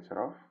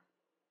temperature of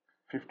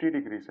 50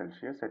 degrees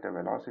Celsius at a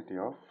velocity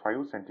of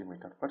 5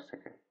 centimeter per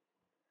second.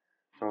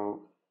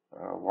 So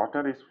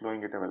water is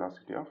flowing at a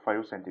velocity of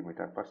 5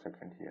 centimeter per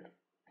second here.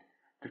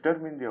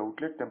 Determine the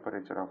outlet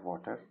temperature of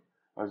water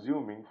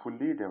assuming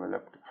fully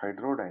developed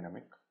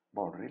hydrodynamic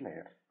boundary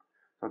layer.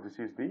 So this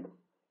is the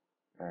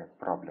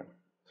problem.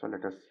 So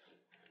let us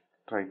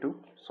try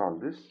to solve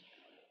this.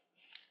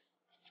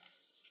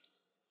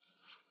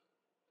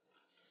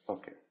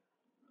 Okay.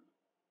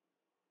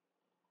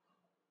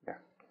 Yeah.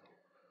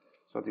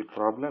 So the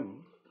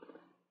problem,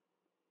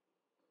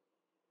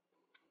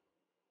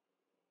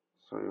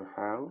 so you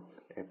have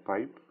a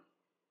pipe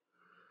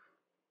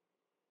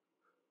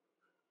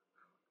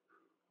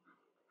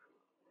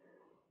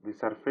the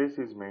surface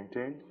is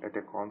maintained at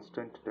a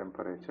constant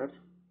temperature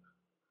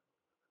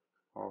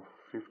of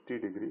 50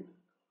 degree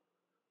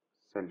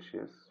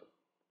Celsius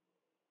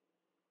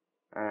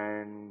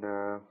and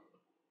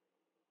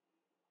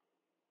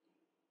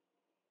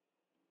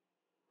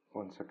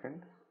 1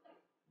 second,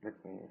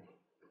 let me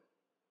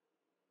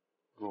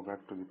go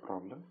back to the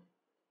problem.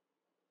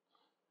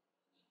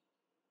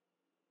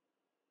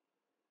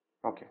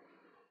 Okay.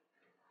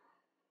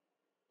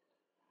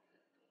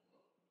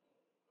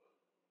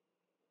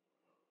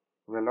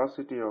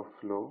 Velocity of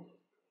flow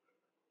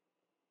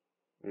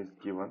is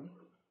given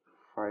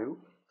 5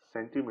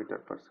 centimeter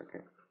per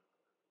second.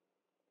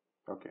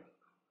 Okay.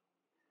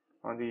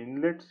 On the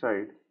inlet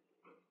side,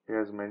 he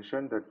has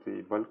mentioned that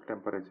the bulk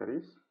temperature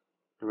is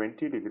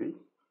 20 degree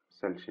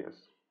Celsius.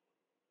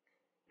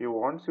 He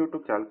wants you to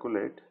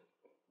calculate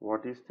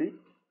what is the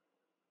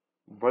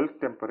bulk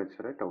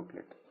temperature at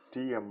outlet.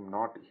 Tm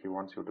naught he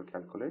wants you to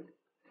calculate.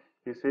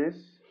 He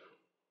says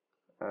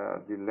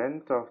the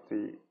length of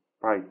the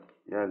pipe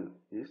L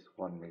is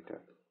 1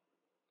 meter.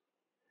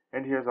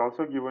 And he has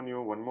also given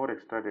you one more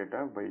extra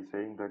data by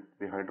saying that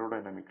the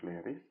hydrodynamic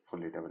layer is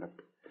fully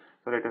developed.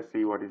 So let us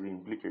see what is the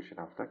implication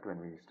of that when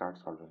we start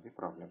solving the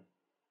problem.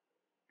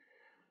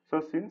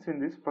 So since in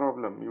this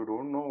problem you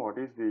don't know what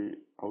is the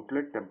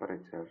outlet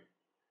temperature,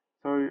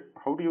 so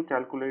how do you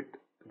calculate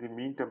the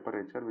mean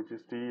temperature, which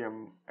is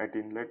Tm at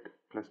inlet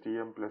plus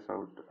Tm plus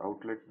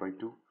outlet by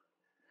 2.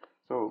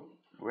 So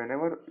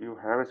whenever you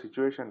have a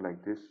situation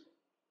like this,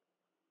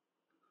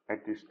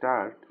 at the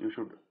start you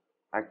should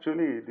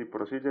actually, the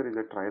procedure is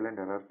a trial and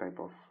error type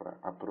of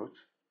approach.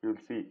 You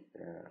will see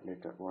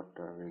later what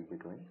we will be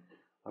doing.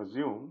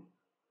 Assume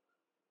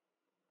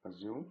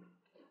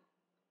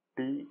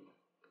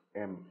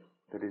Tm,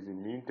 that is the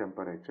mean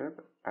temperature,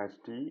 as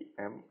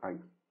Tmi.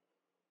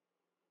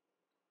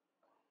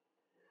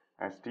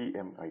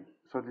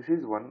 So this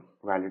is one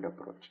valid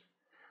approach.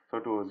 So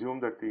to assume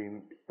that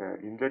the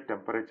inlet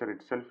temperature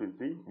itself is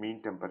the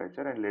mean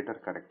temperature and later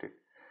correct it.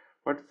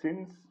 But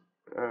since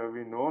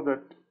we know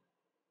that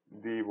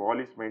the wall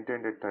is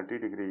maintained at 50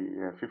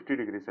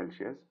 degrees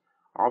Celsius,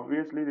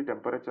 obviously the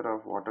temperature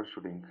of water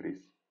should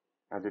increase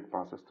as it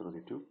passes through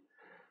the tube.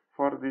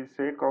 For the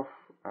sake of,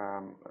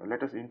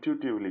 let us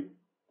intuitively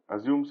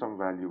assume some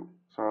value.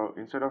 So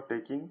instead of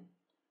taking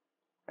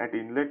at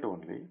inlet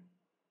only,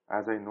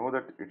 as I know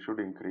that it should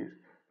increase,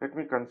 let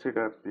me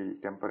consider the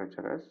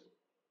temperature as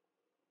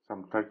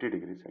some 30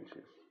 degrees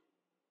Celsius.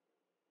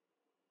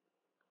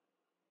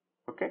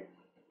 Okay,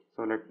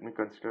 so let me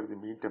consider the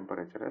mean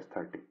temperature as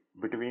 30,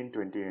 between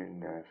 20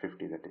 and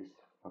 50, that is.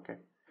 Okay,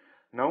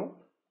 now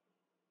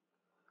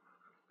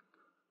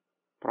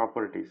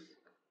properties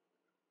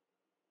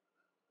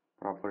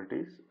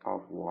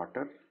of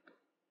water.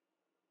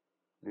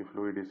 The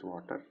fluid is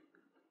water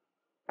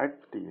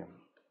at Tm.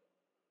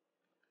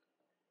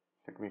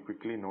 Let me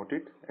quickly note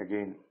it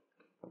again.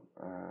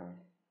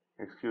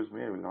 Excuse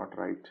me, I will not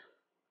write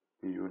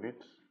the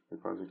units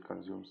because it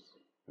consumes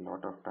a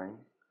lot of time.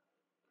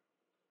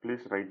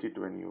 Please write it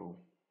when you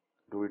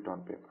do it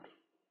on paper.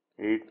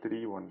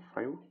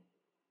 8315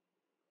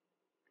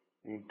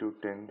 into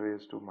 10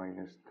 raised to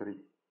minus 3,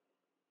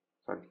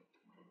 sorry,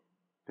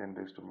 10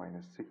 raised to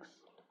minus 6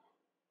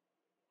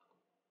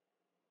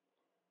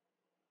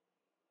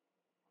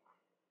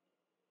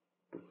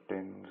 to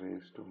 10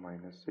 raised to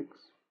minus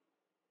 6.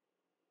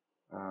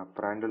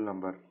 Prandtl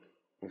number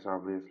is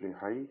obviously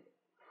high,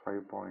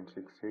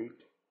 5.68.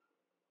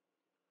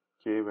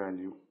 K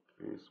value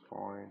is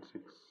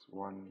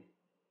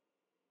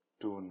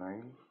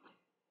 0.6129.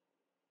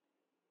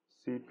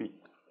 Cp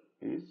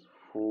is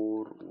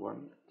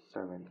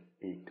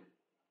 4178.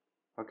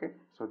 Okay,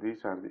 so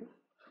these are the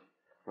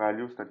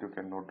values that you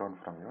can note down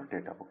from your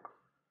data book.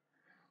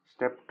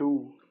 Step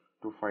 2,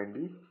 to find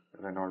the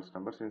Reynolds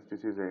number. Since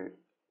this is a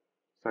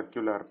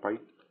circular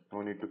pipe,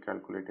 no need to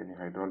calculate any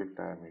hydraulic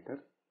diameter.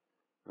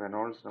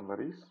 Reynolds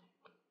number is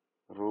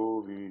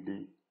rho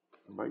Vd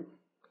by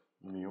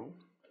mu,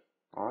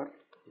 or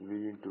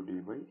V into D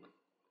by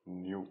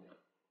nu.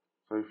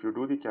 So if you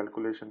do the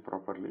calculation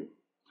properly,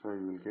 so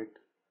you will get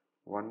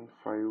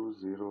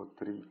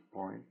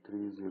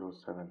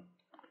 1503.307.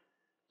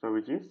 So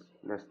which is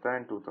less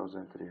than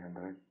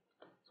 2300.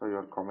 So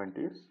your comment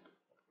is,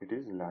 it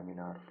is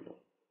laminar flow.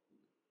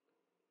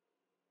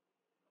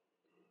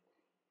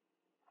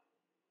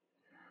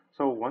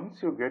 So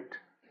once you get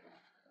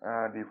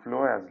the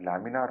flow as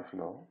laminar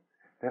flow,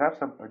 there are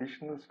some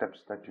additional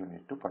steps that you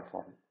need to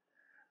perform.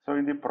 So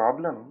in the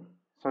problem,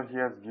 so he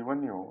has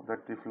given you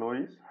that the flow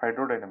is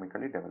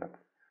hydrodynamically developed.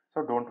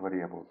 So don't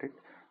worry about it.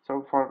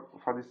 So for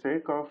the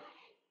sake of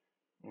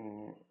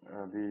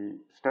the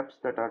steps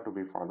that are to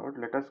be followed,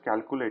 let us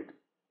calculate,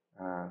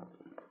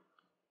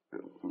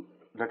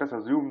 let us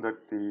assume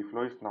that the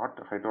flow is not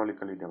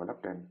hydraulically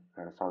developed and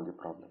solve the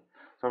problem.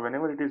 So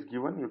whenever it is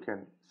given, you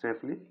can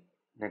safely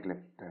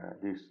neglect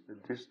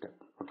this step.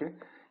 Okay.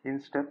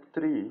 In step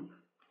 3,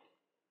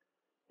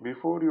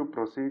 before you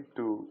proceed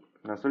to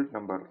Nusselt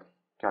number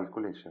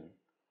calculation,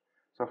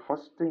 so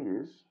first thing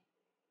is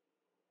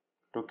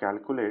to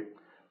calculate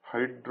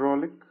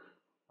hydraulic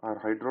or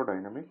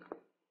hydrodynamic,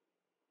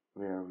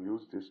 we have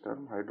used this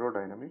term,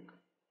 hydrodynamic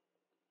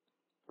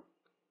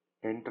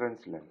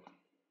entrance length.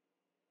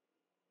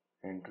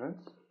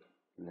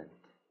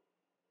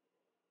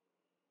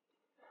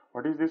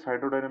 What is this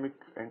hydrodynamic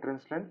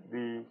entrance length?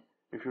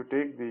 If you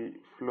take the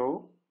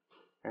flow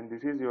and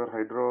this is your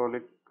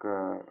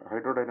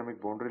hydrodynamic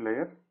boundary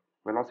layer,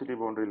 velocity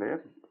boundary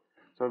layer,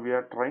 so we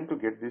are trying to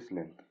get this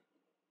length.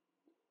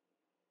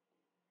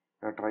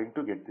 We are trying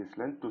to get this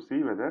length to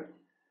see whether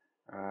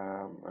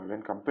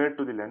when compared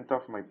to the length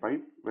of my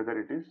pipe, whether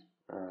it is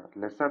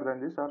lesser than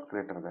this or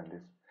greater than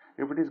this.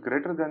 If it is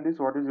greater than this,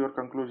 what is your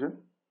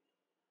conclusion?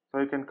 So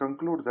you can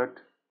conclude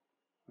that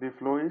the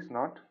flow is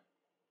not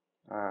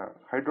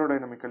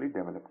hydrodynamically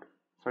developed.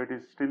 So it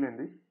is still in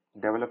the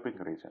developing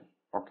region.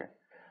 Okay.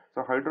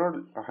 So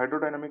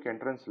hydrodynamic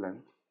entrance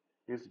length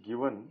is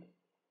given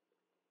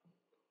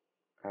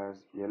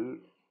as L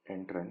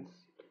entrance,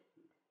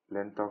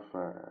 length of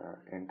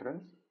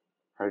entrance,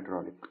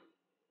 hydraulic.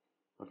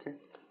 Okay.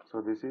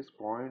 So this is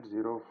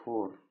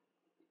 0.04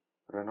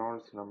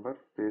 Reynolds number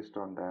based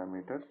on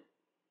diameter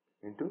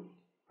into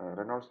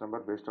Reynolds number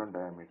based on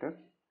diameter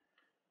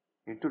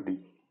into D,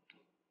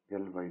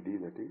 L by D,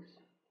 that is,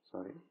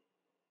 sorry,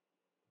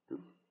 to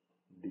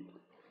D.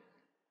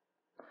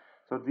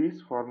 So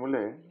these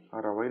formulae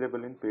are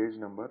available in page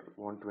number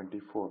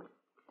 124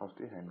 of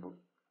the handbook.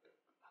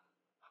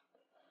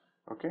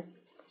 Okay,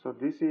 so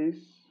this is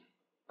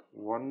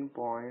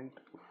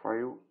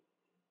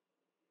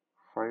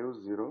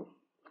 1.550,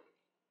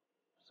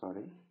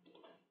 sorry,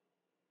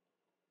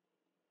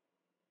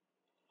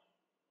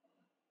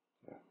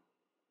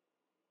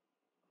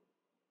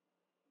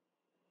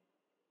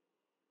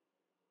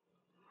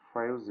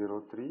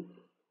 503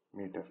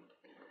 meter.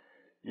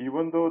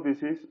 Even though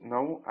this is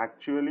now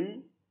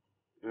actually,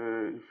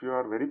 if you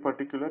are very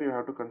particular, you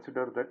have to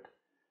consider that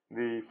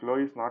the flow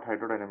is not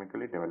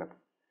hydrodynamically developed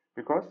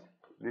because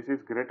this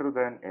is greater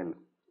than L.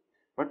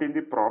 But in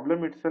the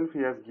problem itself, he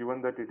has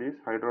given that it is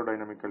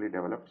hydrodynamically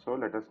developed. So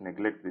let us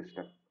neglect this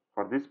step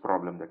for this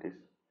problem, that is.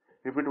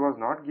 If it was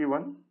not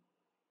given,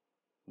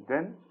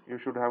 then you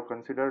should have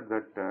considered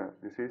that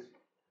this is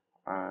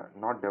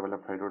not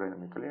developed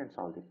hydrodynamically and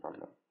solve the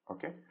problem.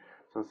 Okay.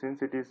 So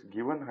since it is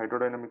given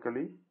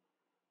hydrodynamically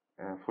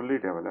fully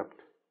developed,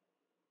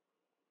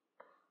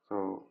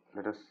 so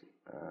let us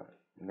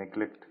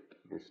neglect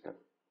this step.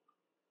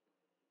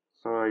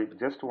 So I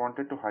just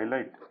wanted to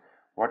highlight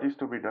what is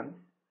to be done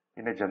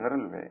in a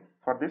general way.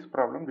 For this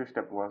problem, this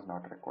step was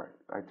not required.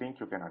 I think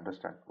you can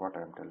understand what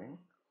I am telling.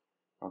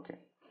 Okay.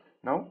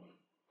 Now,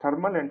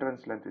 thermal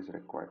entrance length is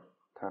required.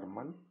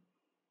 Thermal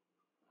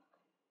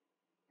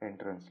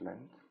entrance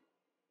length.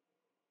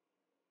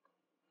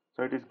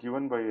 So it is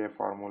given by a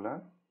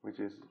formula which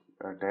is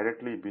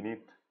directly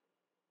beneath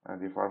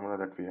the formula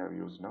that we have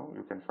used now.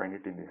 You can find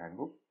it in the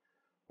handbook.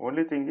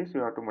 Only thing is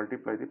you have to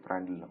multiply the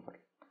Prandtl number.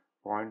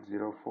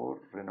 0.04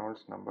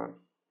 Reynolds number,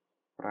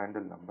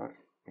 Prandtl number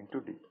into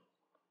D.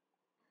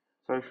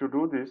 So if you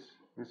do this,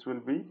 this will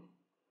be,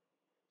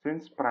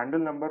 since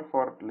Prandtl number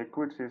for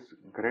liquids is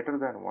greater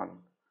than 1,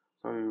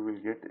 so you will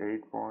get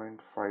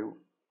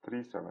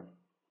 8.537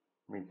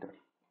 meter.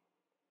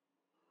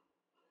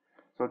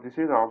 So this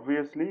is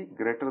obviously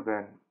greater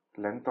than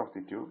length of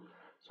the tube.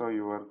 So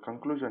your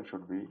conclusion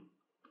should be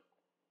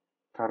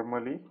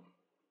thermally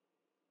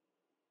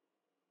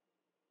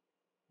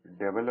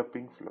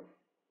developing flow.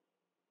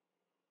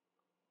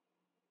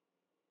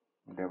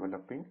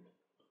 Developing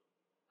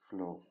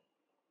flow.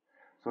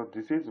 So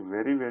this is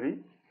very,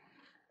 very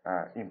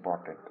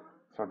important.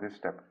 So this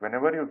step,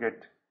 whenever you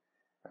get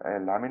a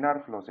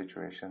laminar flow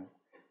situation,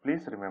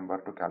 please remember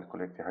to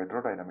calculate the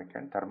hydrodynamic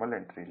and thermal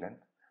entry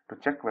length to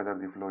check whether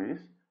the flow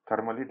is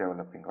thermally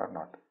developing or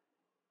not.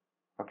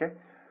 Okay.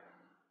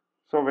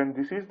 So when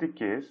this is the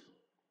case,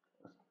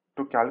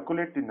 to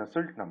calculate the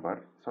Nusselt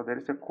number, so there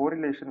is a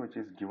correlation which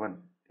is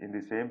given in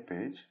the same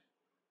page,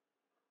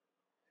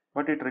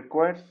 but it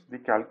requires the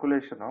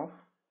calculation of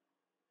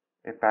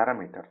a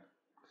parameter.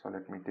 So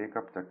let me take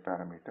up that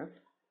parameter.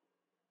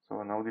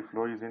 So now the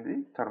flow is in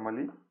the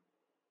thermally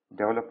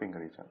developing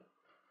region.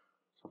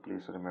 So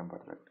please remember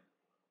that.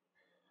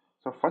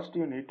 So first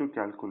you need to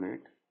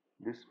calculate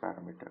this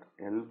parameter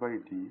L by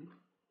D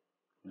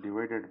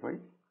divided by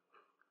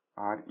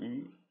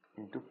RE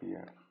into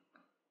PR.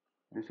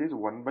 This is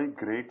 1 by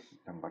Grade's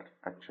number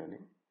actually.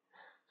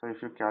 So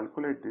if you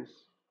calculate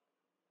this,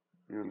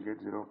 you will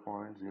get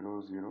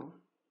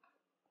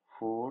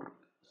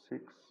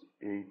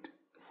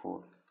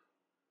 0.004684.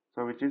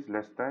 So which is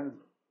less than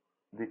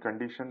the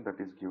condition that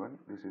is given.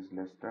 This is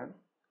less than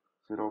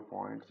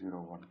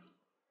 0.01.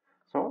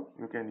 So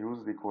you can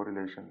use the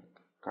correlation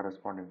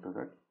corresponding to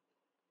that,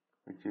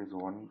 which is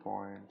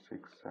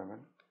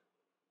 1.67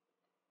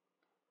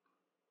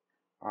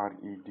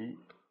 RED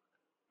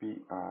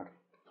PR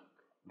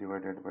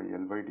divided by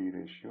L by D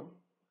ratio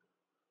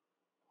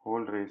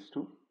whole raised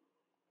to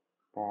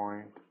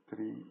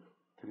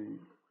 0.333,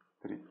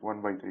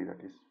 1 by 3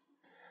 that is.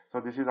 So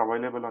this is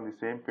available on the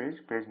same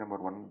page, page number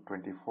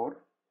 124.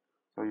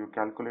 So you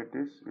calculate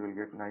this, you will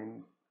get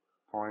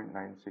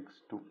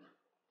 9.962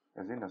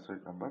 as the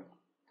Nusselt number.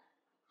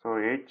 So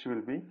H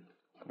will be,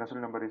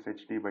 Nusselt number is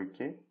HD by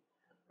K,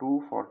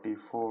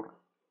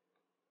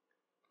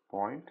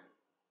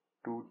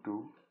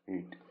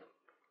 244.228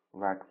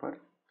 watt per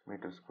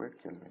meter squared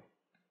Kelvin.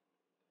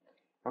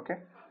 Okay.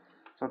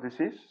 So this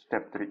is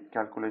step 3,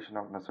 calculation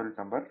of Nusselt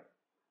number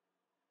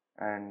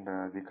and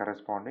the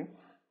corresponding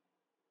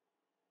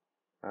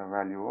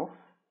value of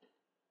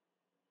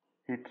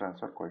heat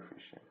transfer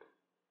coefficient.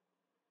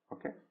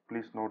 Okay,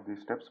 please note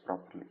these steps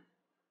properly.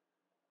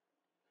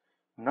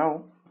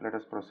 Now let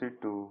us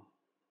proceed to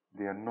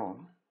the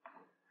unknown,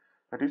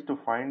 that is to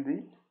find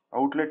the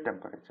outlet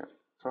temperature.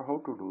 So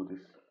how to do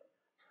this?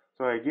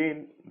 So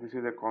again, this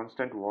is a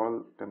constant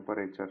wall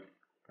temperature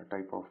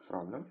type of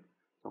problem.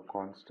 So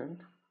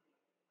constant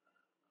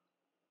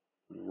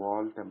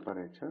wall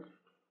temperature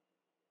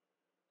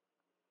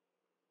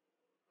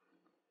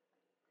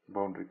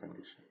boundary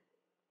condition.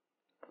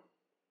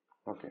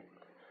 Okay,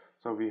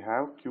 so we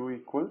have Q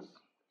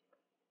equals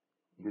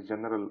the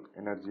general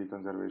energy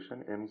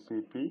conservation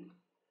MCP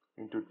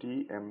into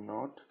T M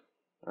naught,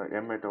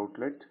 M at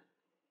outlet,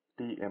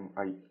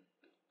 TMI,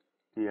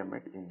 TM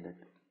at inlet.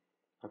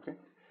 Okay,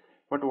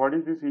 but what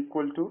is this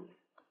equal to?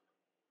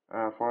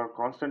 For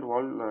constant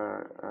wall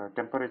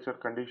temperature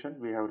condition,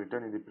 we have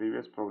written in the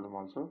previous problem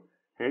also,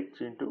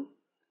 H into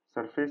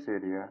surface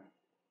area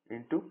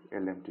into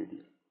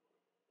LMTD.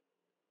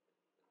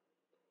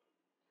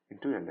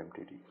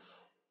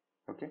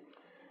 Okay.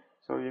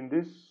 So in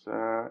this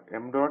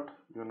m dot,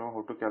 you know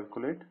how to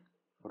calculate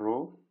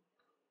rho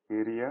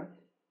area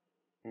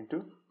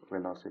into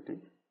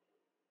velocity.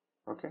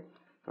 Okay.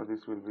 So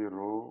this will be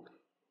rho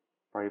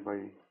pi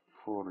by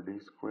 4 d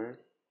squared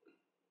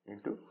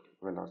into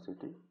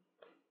velocity,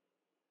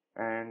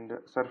 and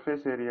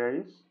surface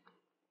area is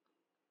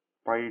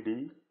pi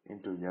d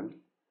into L.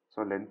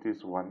 So length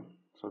is 1.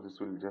 So this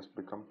will just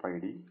become pi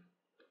d.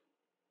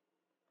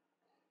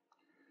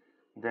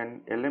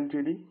 Then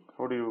LMTD,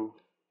 how do you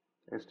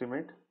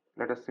estimate?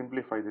 Let us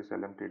simplify this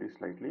LMTD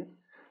slightly.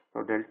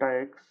 So delta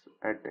x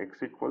at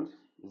x equals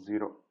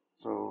 0.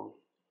 So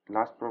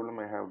last problem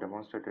I have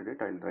demonstrated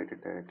it. I will write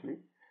it directly.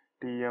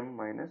 Tm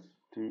minus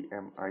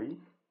Tmi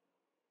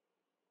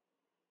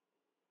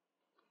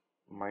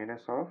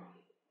minus of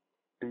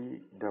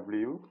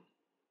Tw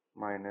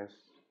minus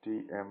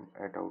Tm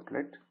at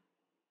outlet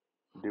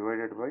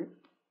divided by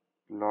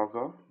log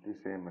of the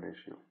same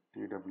ratio,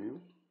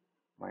 Tw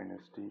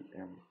minus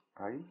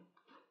Tmi,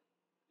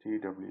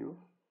 Tw,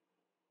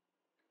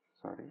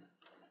 sorry,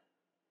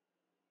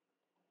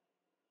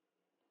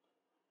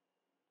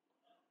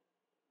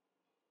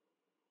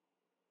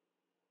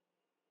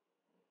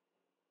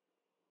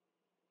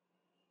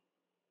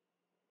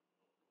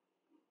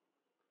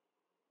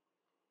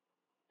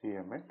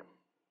 Tm at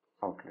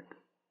outlet.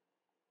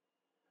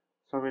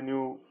 So when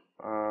you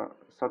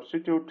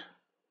substitute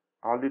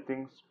all the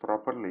things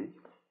properly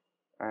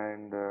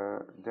and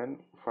then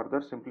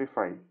further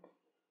simplify,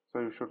 so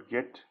you should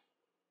get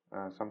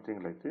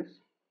something like this: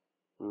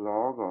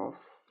 log of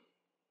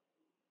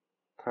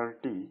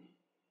 30,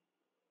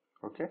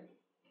 okay,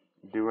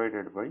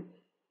 divided by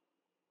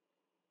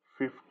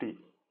 50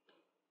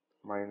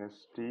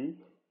 minus T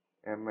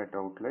m at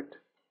outlet.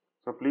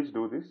 So please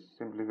do this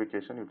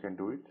simplification, you can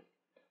do it.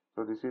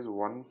 So this is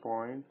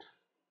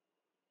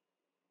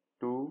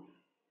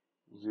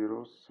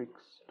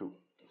 1.2062.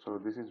 So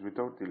this is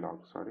without the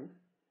log, sorry,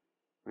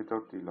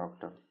 without the log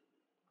term.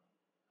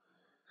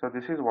 So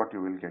this is what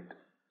you will get.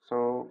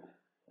 So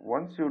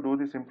once you do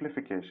the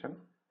simplification,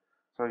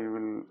 so you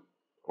will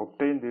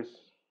obtain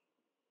this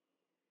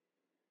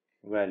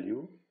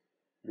value,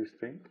 this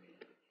thing,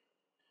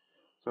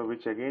 so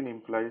which again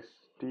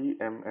implies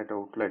Tm at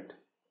outlet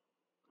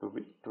to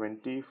be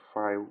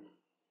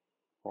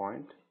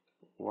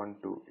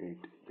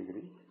 25.128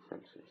 degree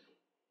Celsius.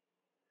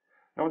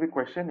 Now the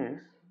question is,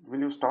 will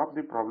you stop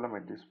the problem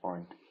at this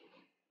point?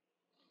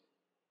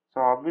 So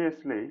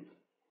obviously,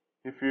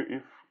 if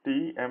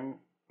Tm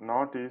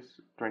naught is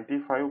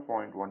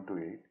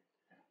 25.128,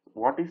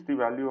 what is the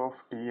value of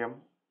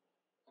Tm?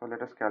 So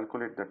let us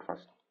calculate that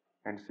first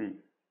and see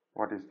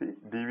what is the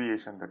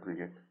deviation that we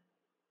get.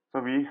 So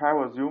we have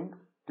assumed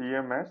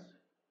Tm as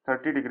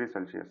 30 degrees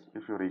Celsius,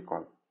 if you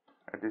recall,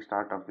 at the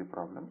start of the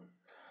problem.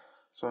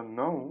 So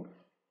now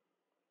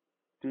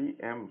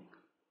Tm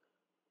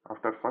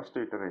after first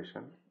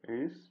iteration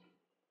is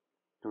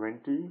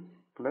 20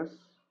 plus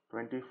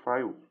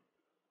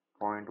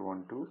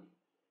 25.12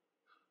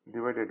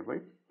 divided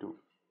by 2.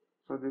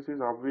 So this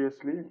is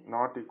obviously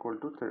not equal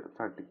to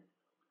 30.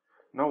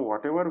 Now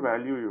whatever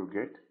value you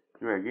get,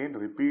 you again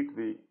repeat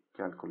the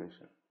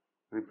calculation,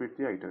 repeat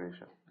the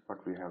iteration,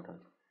 what we have done.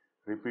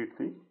 Repeat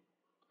the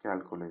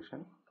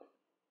calculation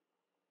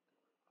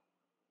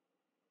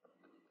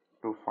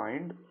to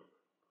find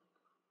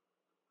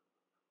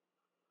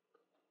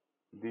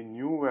the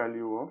new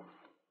value of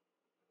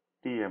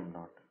Tm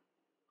naught.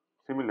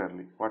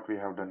 Similarly, what we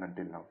have done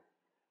until now.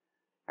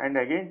 And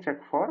again check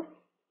for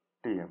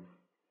Tm.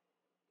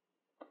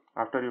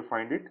 After you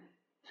find it,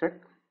 check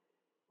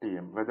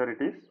Tm, whether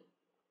it is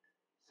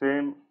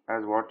same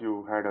as what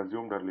you had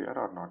assumed earlier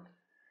or not.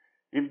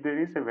 If there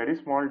is a very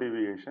small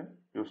deviation,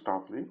 you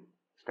stop the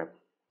step.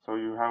 So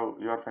you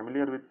are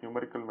familiar with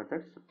numerical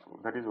methods.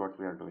 That is what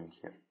we are doing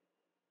here.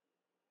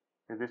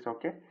 Is this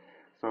okay?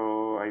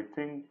 So I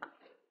think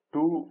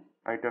 2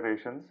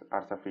 iterations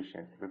are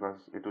sufficient,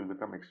 because it will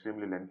become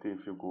extremely lengthy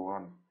if you go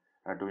on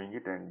doing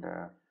it, and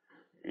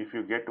if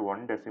you get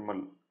 1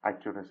 decimal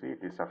accuracy,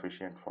 it is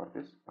sufficient for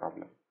this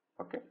problem.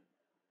 Okay,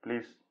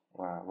 please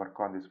work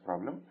on this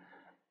problem.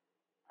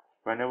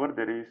 Whenever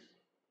there is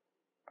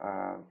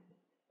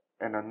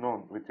an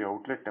unknown with the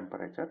outlet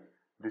temperature,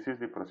 this is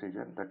the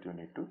procedure that you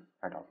need to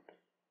adopt.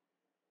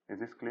 Is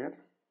this clear?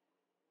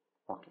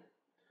 Okay,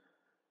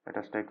 let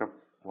us take up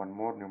one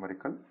more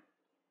numerical.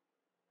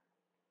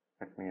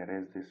 Let me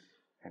erase this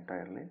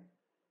entirely.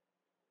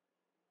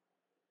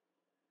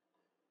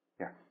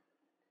 Yeah.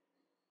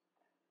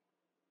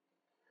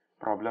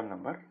 Problem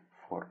number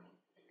 4.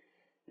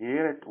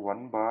 Air at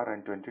 1 bar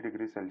and 20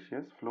 degrees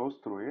Celsius flows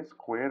through a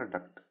square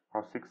duct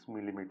of 6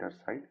 mm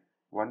height,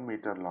 1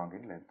 meter long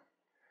in length.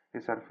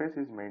 The surface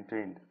is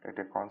maintained at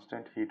a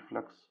constant heat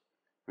flux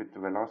with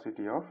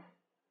velocity of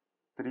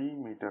 3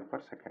 meter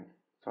per second.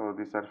 So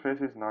the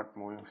surface is not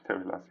moving with the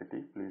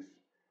velocity. Please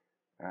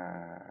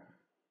uh,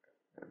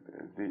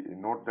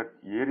 note that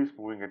air is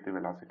moving at the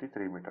velocity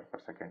 3 meter per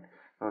second.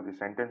 So the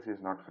sentence is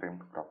not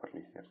framed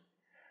properly here.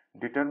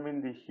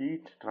 Determine the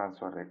heat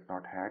transfer rate,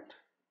 not hat.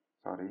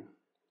 Sorry,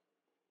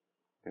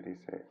 there is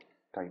a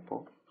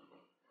typo.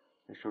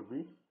 It should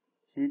be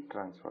heat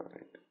transfer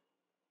rate.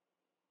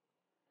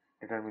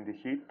 Determine the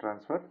heat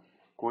transfer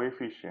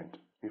coefficient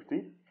if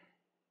the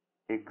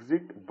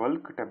exit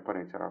bulk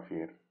temperature of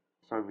air,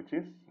 so which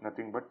is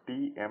nothing but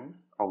Tm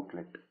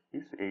outlet,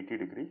 is 80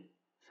 degree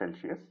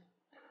Celsius.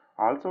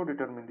 Also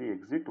determine the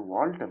exit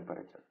wall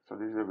temperature. So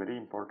this is a very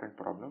important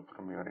problem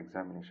from your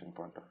examination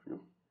point of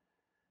view.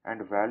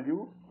 And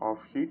value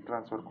of heat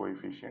transfer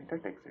coefficient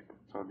at exit.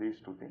 So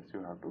these two things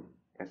you have to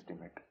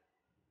estimate.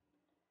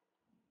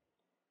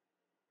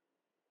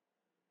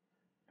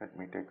 Let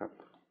me take up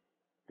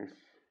the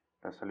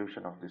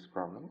solution of this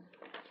problem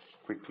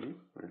quickly.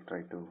 We'll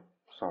try to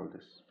solve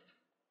this.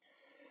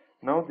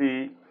 Now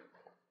the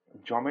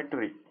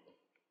geometry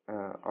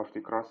of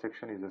the cross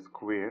section is a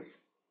square.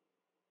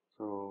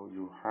 So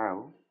you have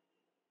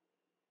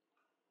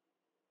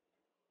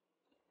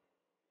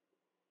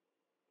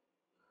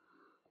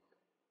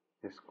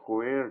a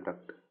square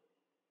duct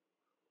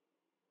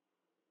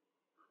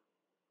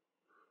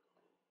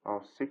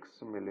of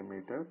 6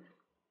 millimeter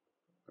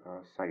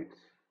sides.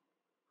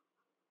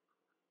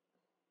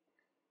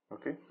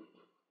 Okay,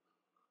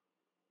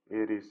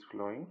 air is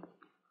flowing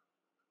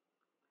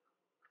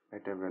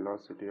at a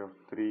velocity of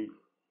 3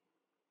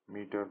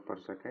 meter per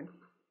second.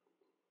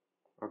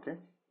 Okay,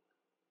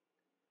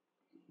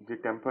 the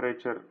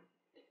temperature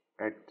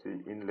at the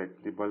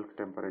inlet, the bulk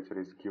temperature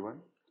is given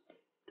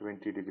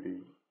 20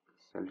 degree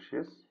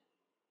Celsius.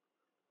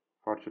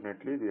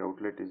 Fortunately, the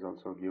outlet is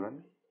also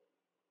given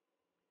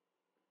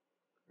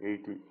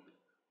 80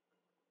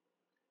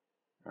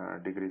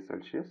 degrees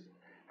Celsius,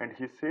 and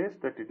he says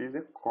that it is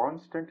a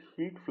constant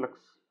heat flux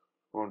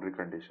boundary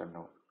condition.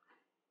 Now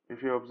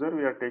if you observe,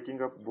 we are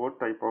taking up both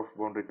type of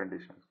boundary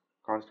conditions,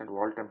 constant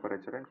wall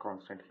temperature and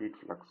constant heat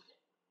flux.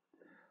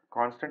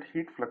 Constant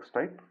heat flux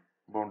type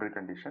boundary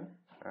condition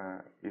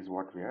is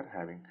what we are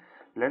having.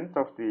 Length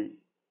of the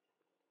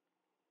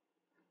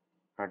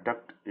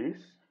duct is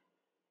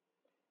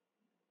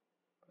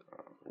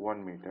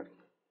 1 meter.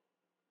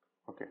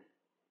 Okay.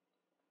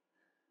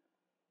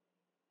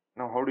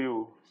 Now how do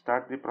you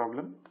start the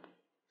problem?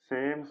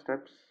 Same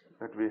steps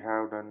that we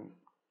have done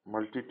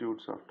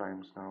multitudes of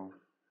times now.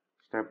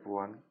 Step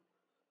 1,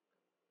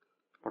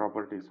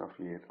 properties of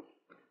air.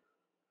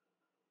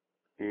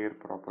 Air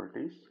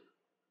properties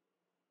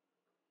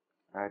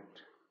at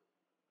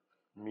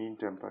mean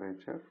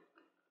temperature,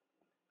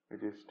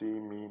 it is T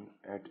mean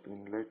at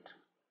inlet,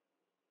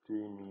 T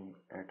mean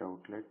at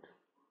outlet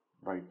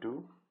by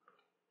 2.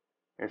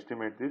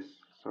 Estimate this,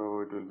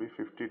 so it will be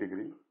 50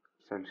 degree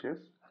Celsius.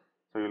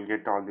 So you will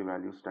get all the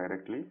values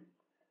directly.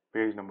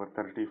 Page number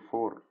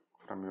 34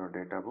 from your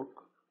data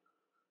book.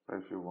 So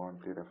if you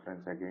want the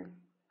reference again.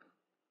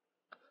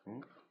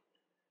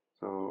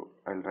 So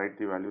I'll write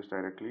the values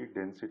directly.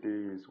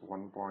 Density is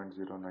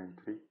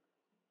 1.093.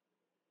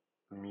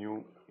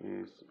 Mu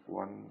is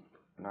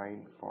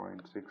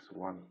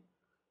 19.61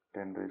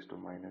 10 raised to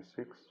minus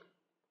 6.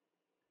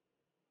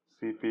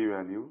 Cp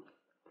value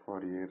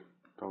for air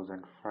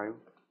 1005.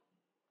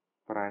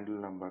 Prandtl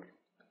number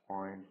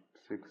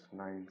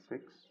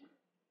 0.696,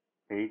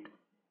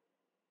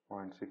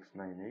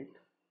 8.698,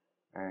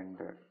 and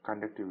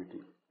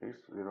conductivity is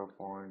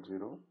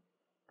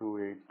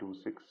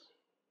 0.02826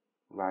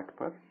 watt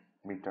per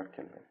meter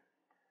Kelvin.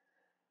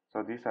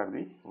 So these are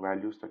the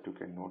values that you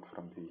can note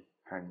from the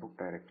handbook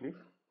directly.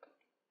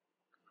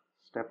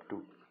 Step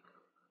 2.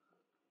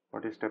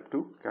 What is step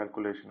 2?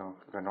 Calculation of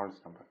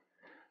Reynolds number.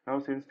 Now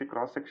since the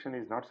cross section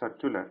is not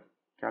circular,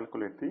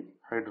 calculate the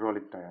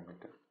hydraulic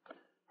diameter.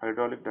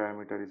 Hydraulic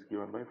diameter is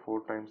given by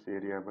 4 times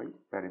area by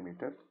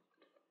perimeter.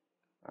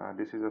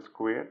 This is a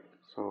square,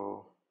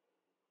 so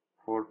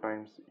 4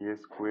 times A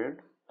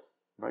squared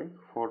by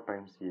 4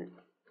 times A.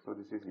 So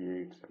this is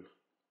A itself.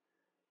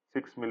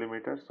 6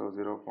 millimeter, so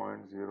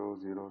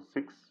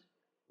 0.006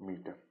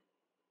 meter.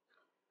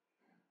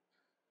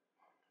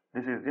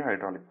 This is the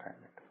hydraulic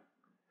diameter.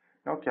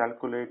 Now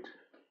calculate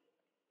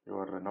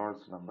your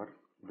Reynolds number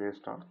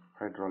based on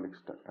hydraulic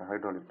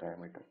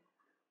diameter.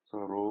 So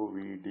rho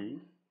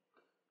VD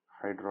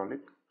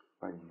hydraulic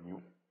by mu.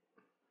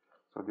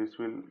 So this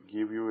will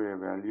give you a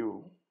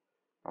value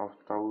of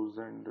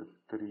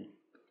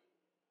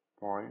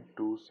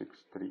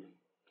 1003.263,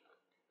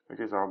 which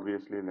is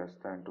obviously less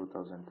than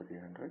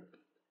 2300.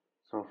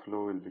 So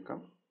flow will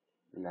become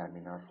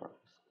laminar for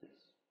this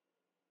case.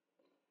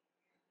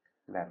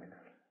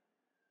 Laminar.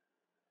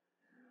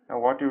 Now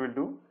what you will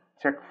do,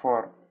 check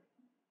for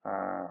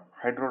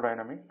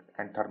hydrodynamic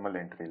and thermal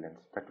entry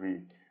lengths that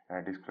we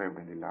described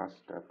in the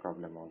last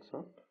problem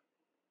also.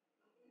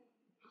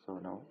 So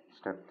now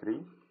step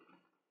 3,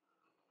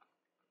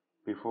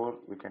 before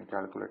we can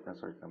calculate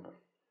Nusselt number.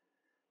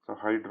 So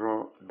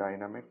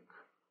hydrodynamic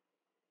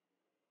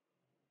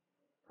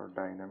or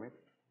dynamic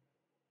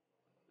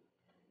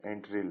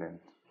entry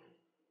length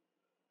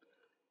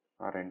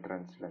or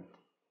entrance length.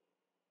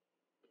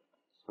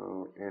 So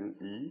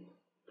LE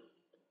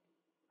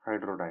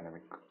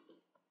hydrodynamic.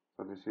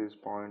 So this is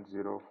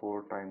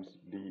 0.04 times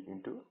D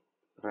into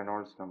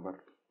Reynolds number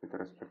with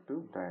respect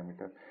to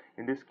diameter.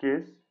 In this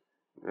case,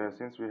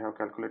 since we have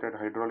calculated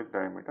hydraulic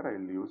diameter, I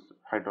will use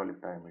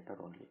hydraulic diameter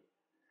only.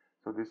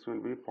 So this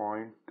will be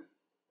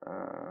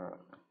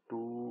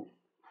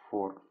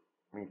 0.24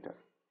 meter.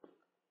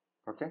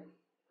 Okay.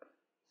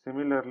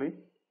 Similarly,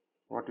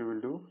 what you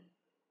will do?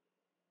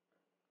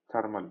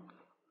 Thermal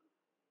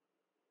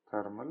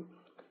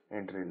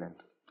entry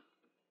length.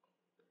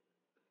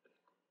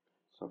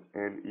 So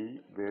LE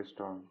based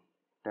on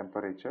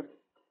temperature,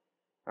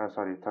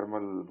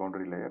 thermal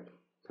boundary layer,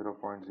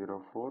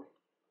 0.04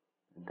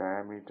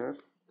 diameter,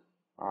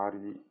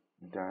 RE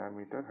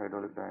diameter,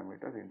 hydraulic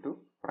diameter into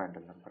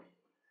Prandtl number.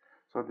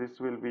 So this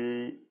will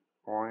be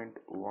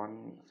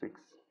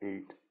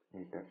 0.168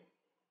 meter.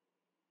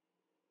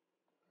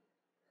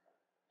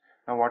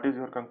 Now what is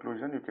your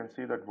conclusion? You can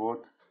see that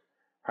both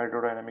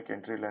hydrodynamic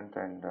entry length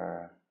and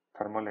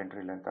thermal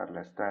entry length are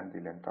less than the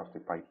length of the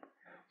pipe.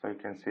 So you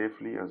can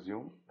safely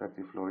assume that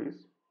the flow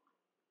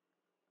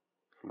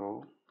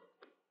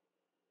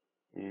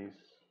is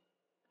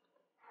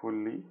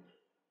fully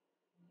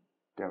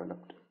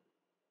developed.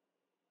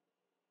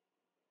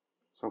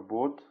 So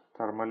both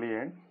thermally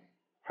and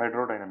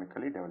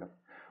hydrodynamically developed.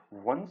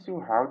 Once you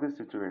have this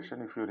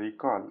situation, if you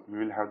recall, we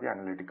will have the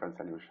analytical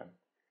solution.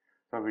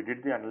 So we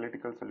did the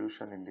analytical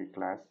solution in the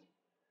class.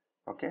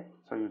 Okay,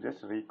 so you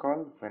just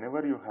recall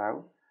whenever you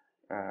have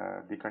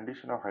the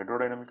condition of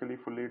hydrodynamically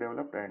fully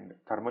developed and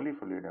thermally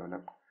fully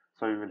developed,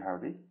 so you will have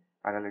the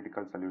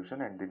analytical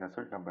solution and the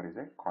Nusselt number is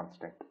a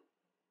constant.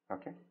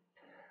 Okay,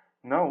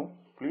 now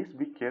please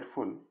be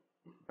careful.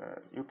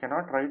 You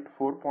cannot write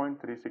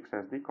 4.36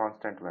 as the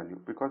constant value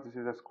because this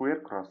is a square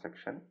cross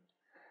section.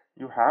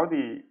 You have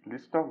the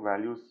list of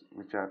values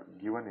which are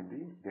given in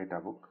the data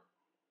book.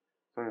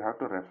 So you have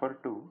to refer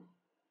to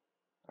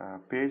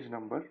page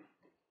number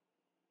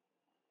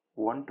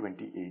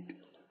 128.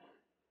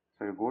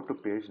 So you go to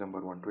page number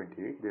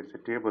 128. There is a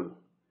table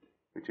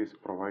which is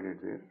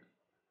provided there.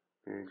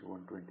 Page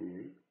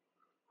 128.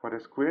 For a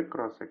square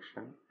cross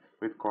section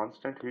with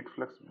constant heat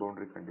flux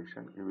boundary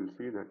condition, you will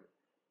see that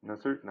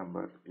Nusselt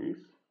number is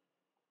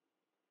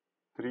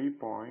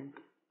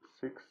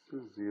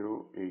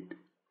 3.608.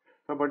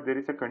 So, but there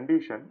is a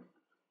condition.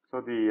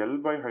 So, the L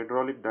by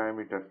hydraulic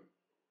diameter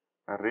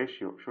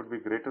ratio should be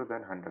greater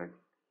than 100.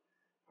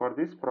 For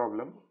this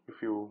problem,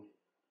 if you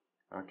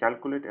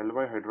calculate L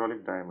by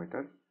hydraulic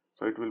diameter,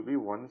 so it will be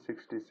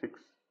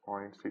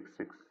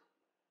 166.66.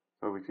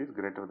 So, which is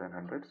greater than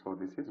 100. So,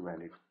 this is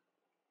valid.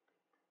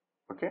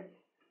 Okay.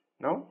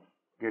 Now,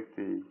 get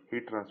the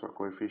heat transfer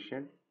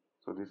coefficient.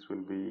 So, this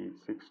will be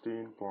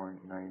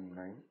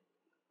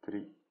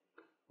 16.993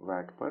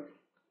 watt per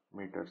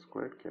meter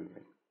squared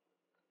Kelvin.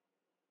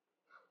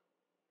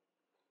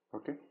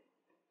 Okay.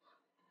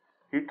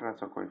 Heat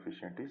transfer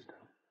coefficient is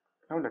done.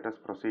 Now, let us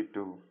proceed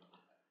to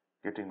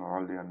getting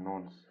all the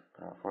unknowns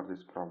for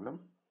this problem.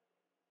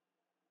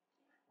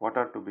 What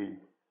are to be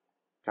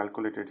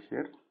calculated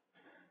here?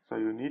 So,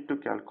 you need to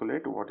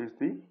calculate what is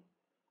the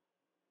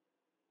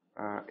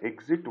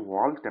exit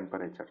wall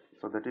temperature.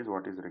 So, that is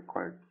what is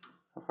required.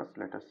 So, first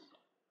let us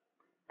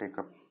take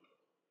up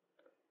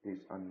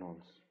these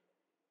unknowns.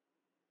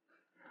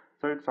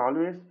 So, it's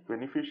always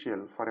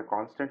beneficial for a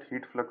constant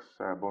heat flux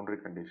boundary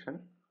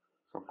condition.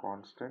 So,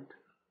 constant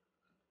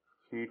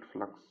heat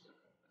flux,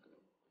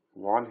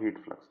 wall heat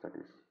flux, that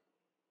is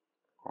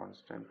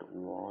constant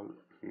wall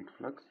heat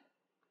flux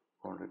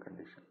boundary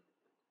condition.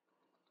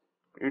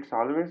 It's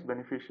always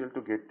beneficial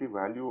to get the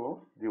value of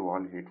the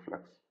wall heat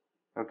flux.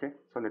 Okay,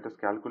 so let us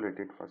calculate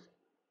it first.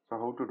 So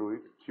how to do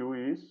it? Q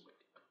is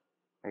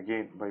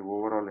again by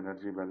overall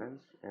energy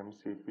balance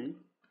mCp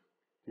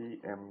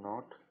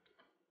Tm0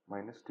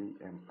 minus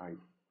Tmi.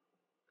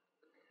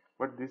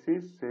 But this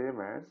is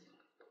same as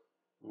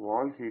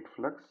wall heat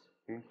flux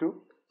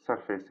into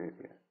surface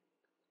area.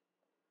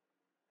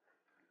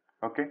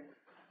 Okay,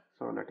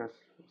 so let us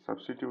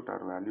substitute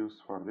our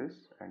values for this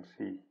and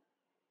see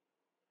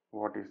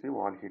what is the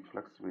wall heat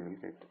flux we will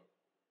get.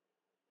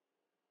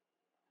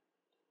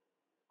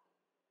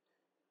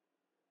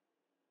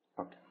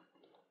 Okay,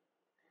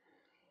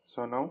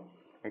 so now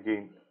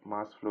again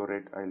mass flow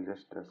rate I will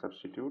just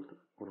substitute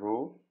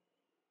rho.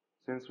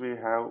 Since we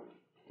have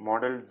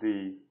modeled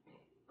the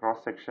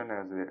cross section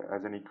as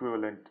an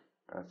equivalent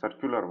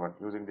circular one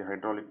using the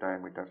hydraulic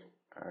diameter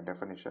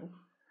definition,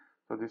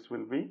 so this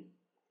will be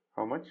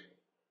how much?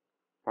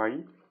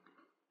 Pi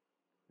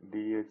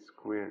dh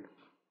squared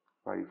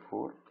by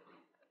 4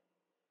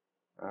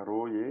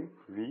 rho a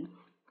v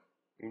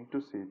into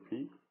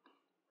Cp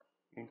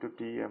into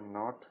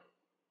Tm0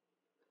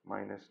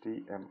 minus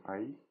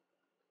Tmi,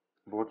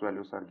 both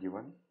values are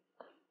given,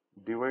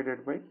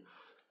 divided by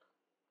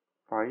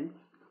pi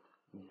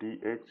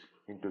dh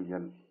into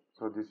L.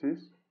 So this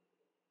is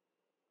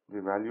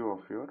the value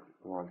of your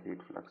wall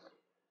heat flux.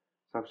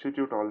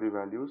 Substitute all the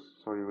values,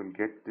 so you will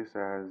get this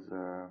as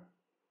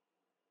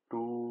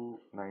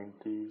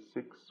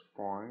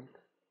 296.8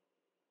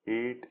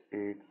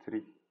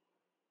 883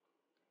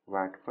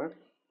 watt per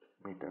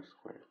meter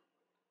square.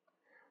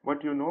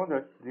 But you know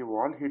that the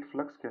wall heat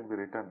flux can be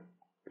written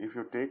if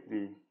you take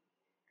the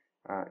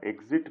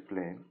exit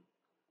plane.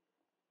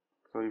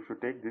 So if you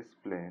take this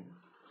plane,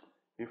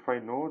 if I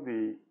know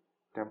the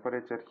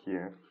temperature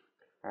here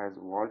as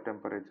wall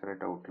temperature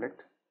at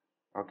outlet,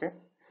 okay,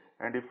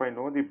 and if I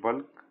know the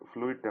bulk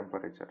fluid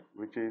temperature,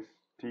 which is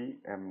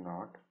Tm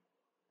naught,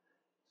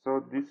 so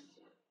this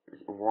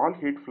wall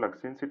heat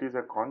flux, since it is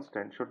a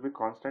constant, should be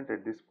constant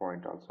at this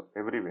point also,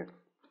 everywhere.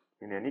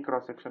 In any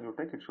cross section you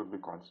take, it should be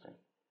constant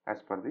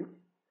as per the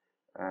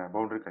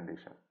boundary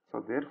condition. So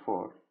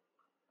therefore,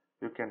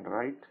 you can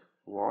write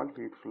wall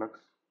heat flux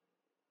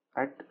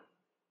at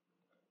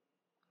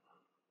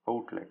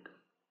outlet.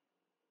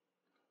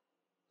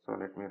 So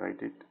let me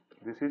write it.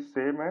 This is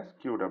same as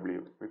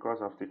QW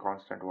because of the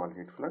constant wall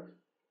heat flux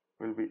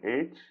will be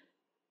H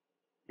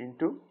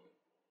into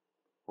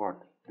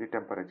what? The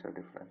temperature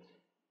difference.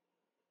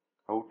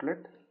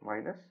 Outlet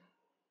minus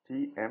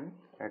Tm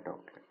at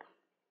outlet.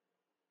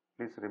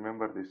 Please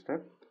remember this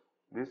step.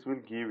 This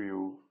will give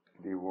you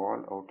the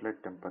wall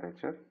outlet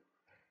temperature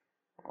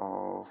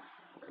of,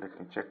 let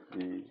me check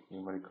the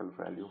numerical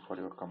value for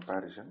your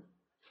comparison,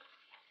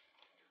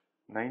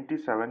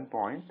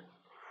 97.47.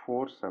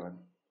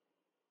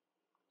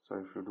 So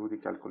if you do the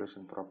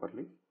calculation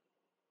properly,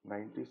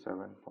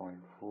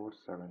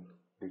 97.47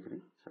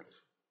 degree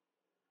Celsius.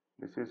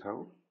 This is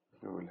how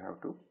you will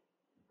have to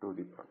do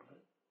the problem.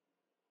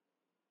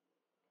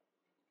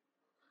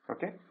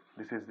 Okay,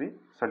 this is the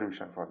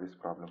solution for this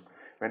problem.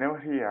 Whenever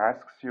he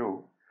asks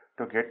you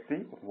to get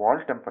the wall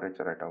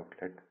temperature at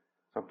outlet,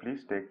 so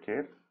please take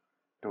care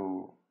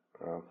to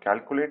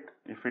calculate.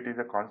 If it is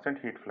a constant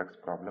heat flux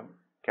problem,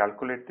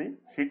 calculate the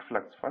heat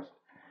flux first,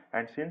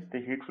 and since the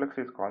heat flux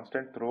is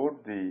constant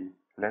throughout the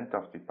length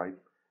of the pipe,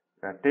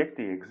 take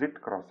the exit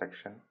cross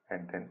section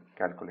and then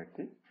calculate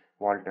the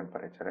wall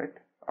temperature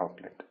at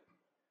outlet.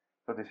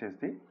 So this is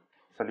the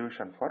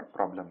solution for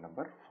problem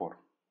number 4.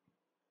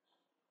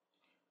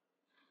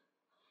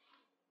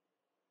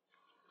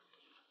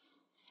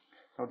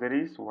 Now there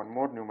is one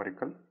more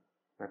numerical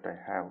that I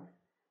have.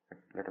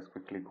 Let us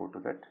quickly go to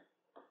that.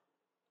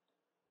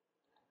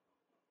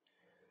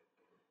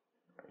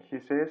 He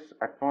says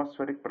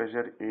atmospheric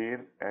pressure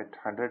air at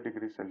 100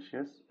 degrees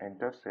Celsius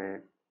enters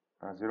a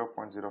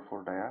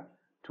 0.04 dia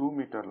 2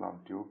 meter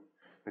long tube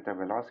with a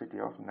velocity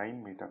of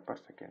 9 meter per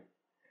second.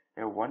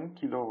 A 1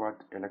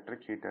 kilowatt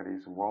electric heater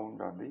is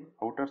wound on the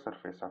outer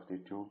surface of the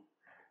tube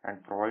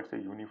and provides a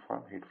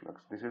uniform heat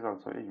flux. This is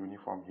also a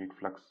uniform heat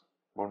flux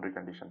boundary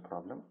condition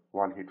problem,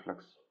 wall heat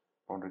flux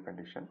boundary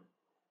condition.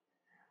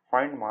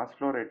 Find mass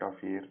flow rate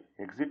of air,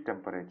 exit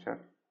temperature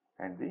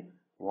and the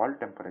wall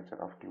temperature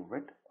of tube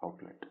at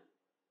outlet.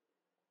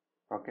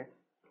 Okay,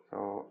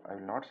 so I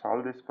will not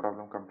solve this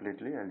problem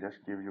completely. I'll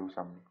just give you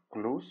some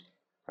clues.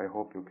 I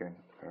hope you can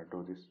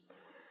do this.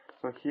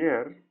 So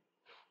here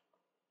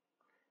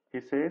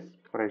he says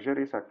pressure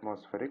is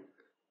atmospheric.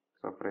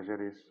 So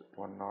pressure is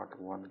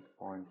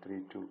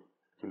 101.32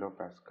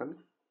 kilopascal.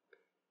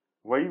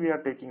 Why we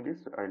are taking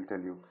this, I'll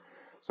tell you.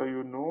 So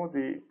you know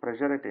the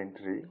pressure at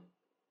entry,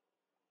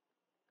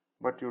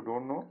 but you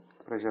don't know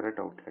pressure at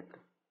outlet.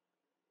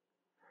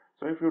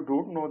 So if you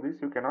don't know this,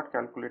 you cannot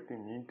calculate the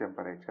mean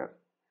temperature.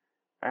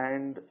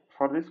 And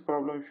for this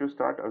problem, if you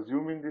start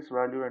assuming this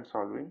value and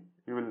solving,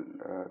 you will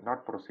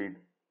not proceed.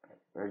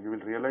 You will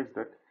realize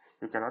that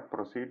you cannot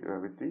proceed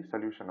with the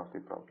solution of the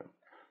problem.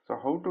 So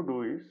how to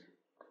do is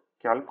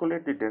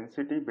calculate the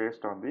density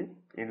based on the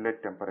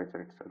inlet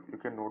temperature itself. You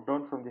can note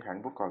down from the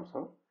handbook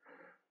also.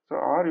 So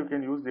or you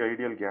can use the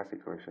ideal gas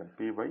equation,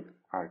 P by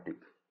RT.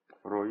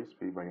 Rho is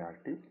P by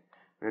RT,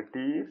 where T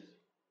is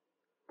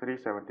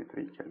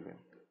 373 Kelvin,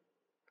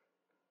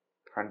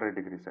 100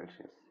 degrees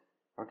Celsius.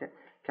 Okay,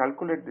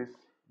 calculate this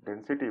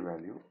density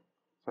value,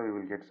 so you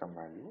will get some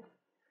value.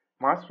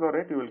 Mass flow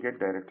rate you will get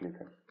directly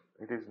then.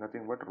 It is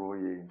nothing but rho A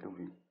into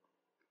V.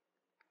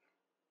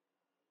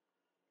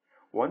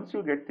 Once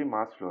you get the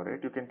mass flow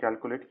rate, you can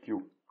calculate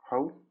Q.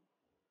 How?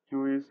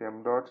 Q is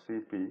m dot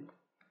Cp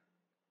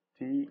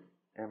T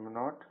m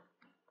naught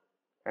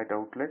at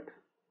outlet,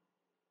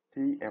 T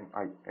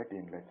mi at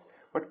inlet.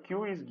 But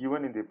Q is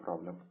given in the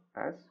problem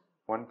as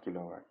 1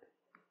 kilowatt.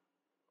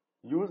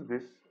 Use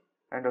this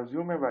and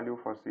assume a value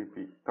for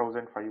Cp,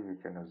 1005 we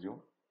can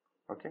assume.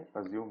 Okay,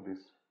 assume this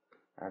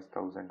as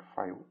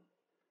 1005.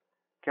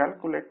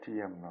 Calculate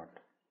Tm naught,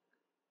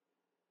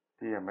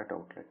 Tm at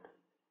outlet.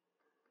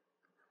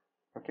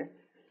 Okay.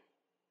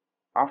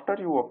 After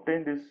you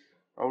obtain this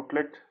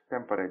outlet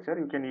temperature,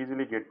 you can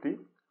easily get the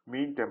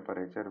mean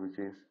temperature, which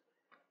is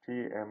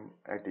Tm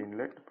at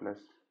inlet plus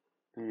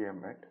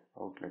Tm at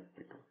outlet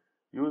P2.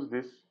 Use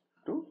this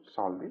to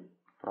solve the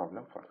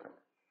problem further.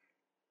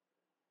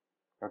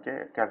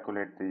 Okay,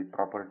 calculate the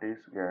properties,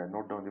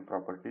 note down the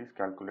properties,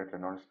 calculate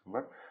Reynolds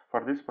number.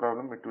 For this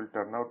problem, it will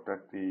turn out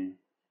that the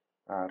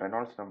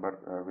Reynolds number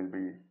will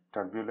be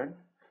turbulent.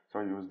 So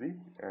use the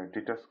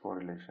Tittus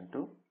correlation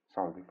to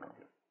solve the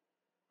problem.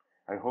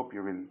 I hope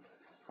you will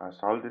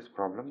solve this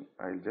problem,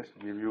 I'll just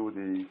give you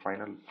the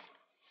final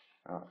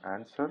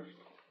answer.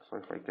 So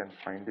if I can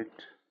find it,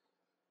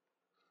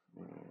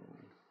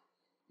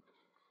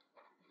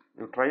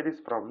 you try this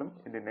problem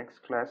in the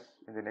next class,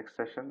 in the next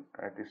session.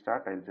 At the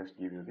start, I'll just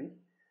give you the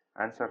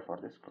answer for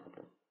this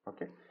problem.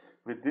 Okay,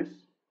 with this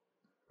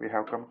we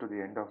have come to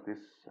the end of this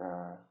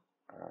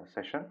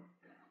session,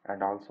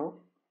 and also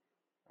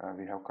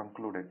we have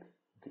concluded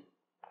the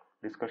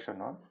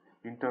discussion on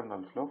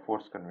internal flow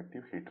force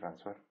convective heat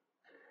transfer.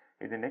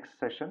 In the next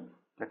session,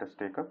 let us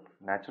take up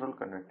natural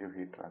convective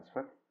heat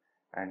transfer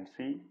and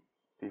see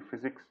the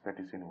physics that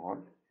is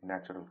involved in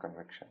natural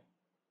convection.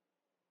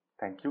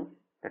 Thank you.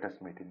 Let us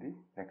meet in the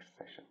next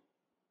session.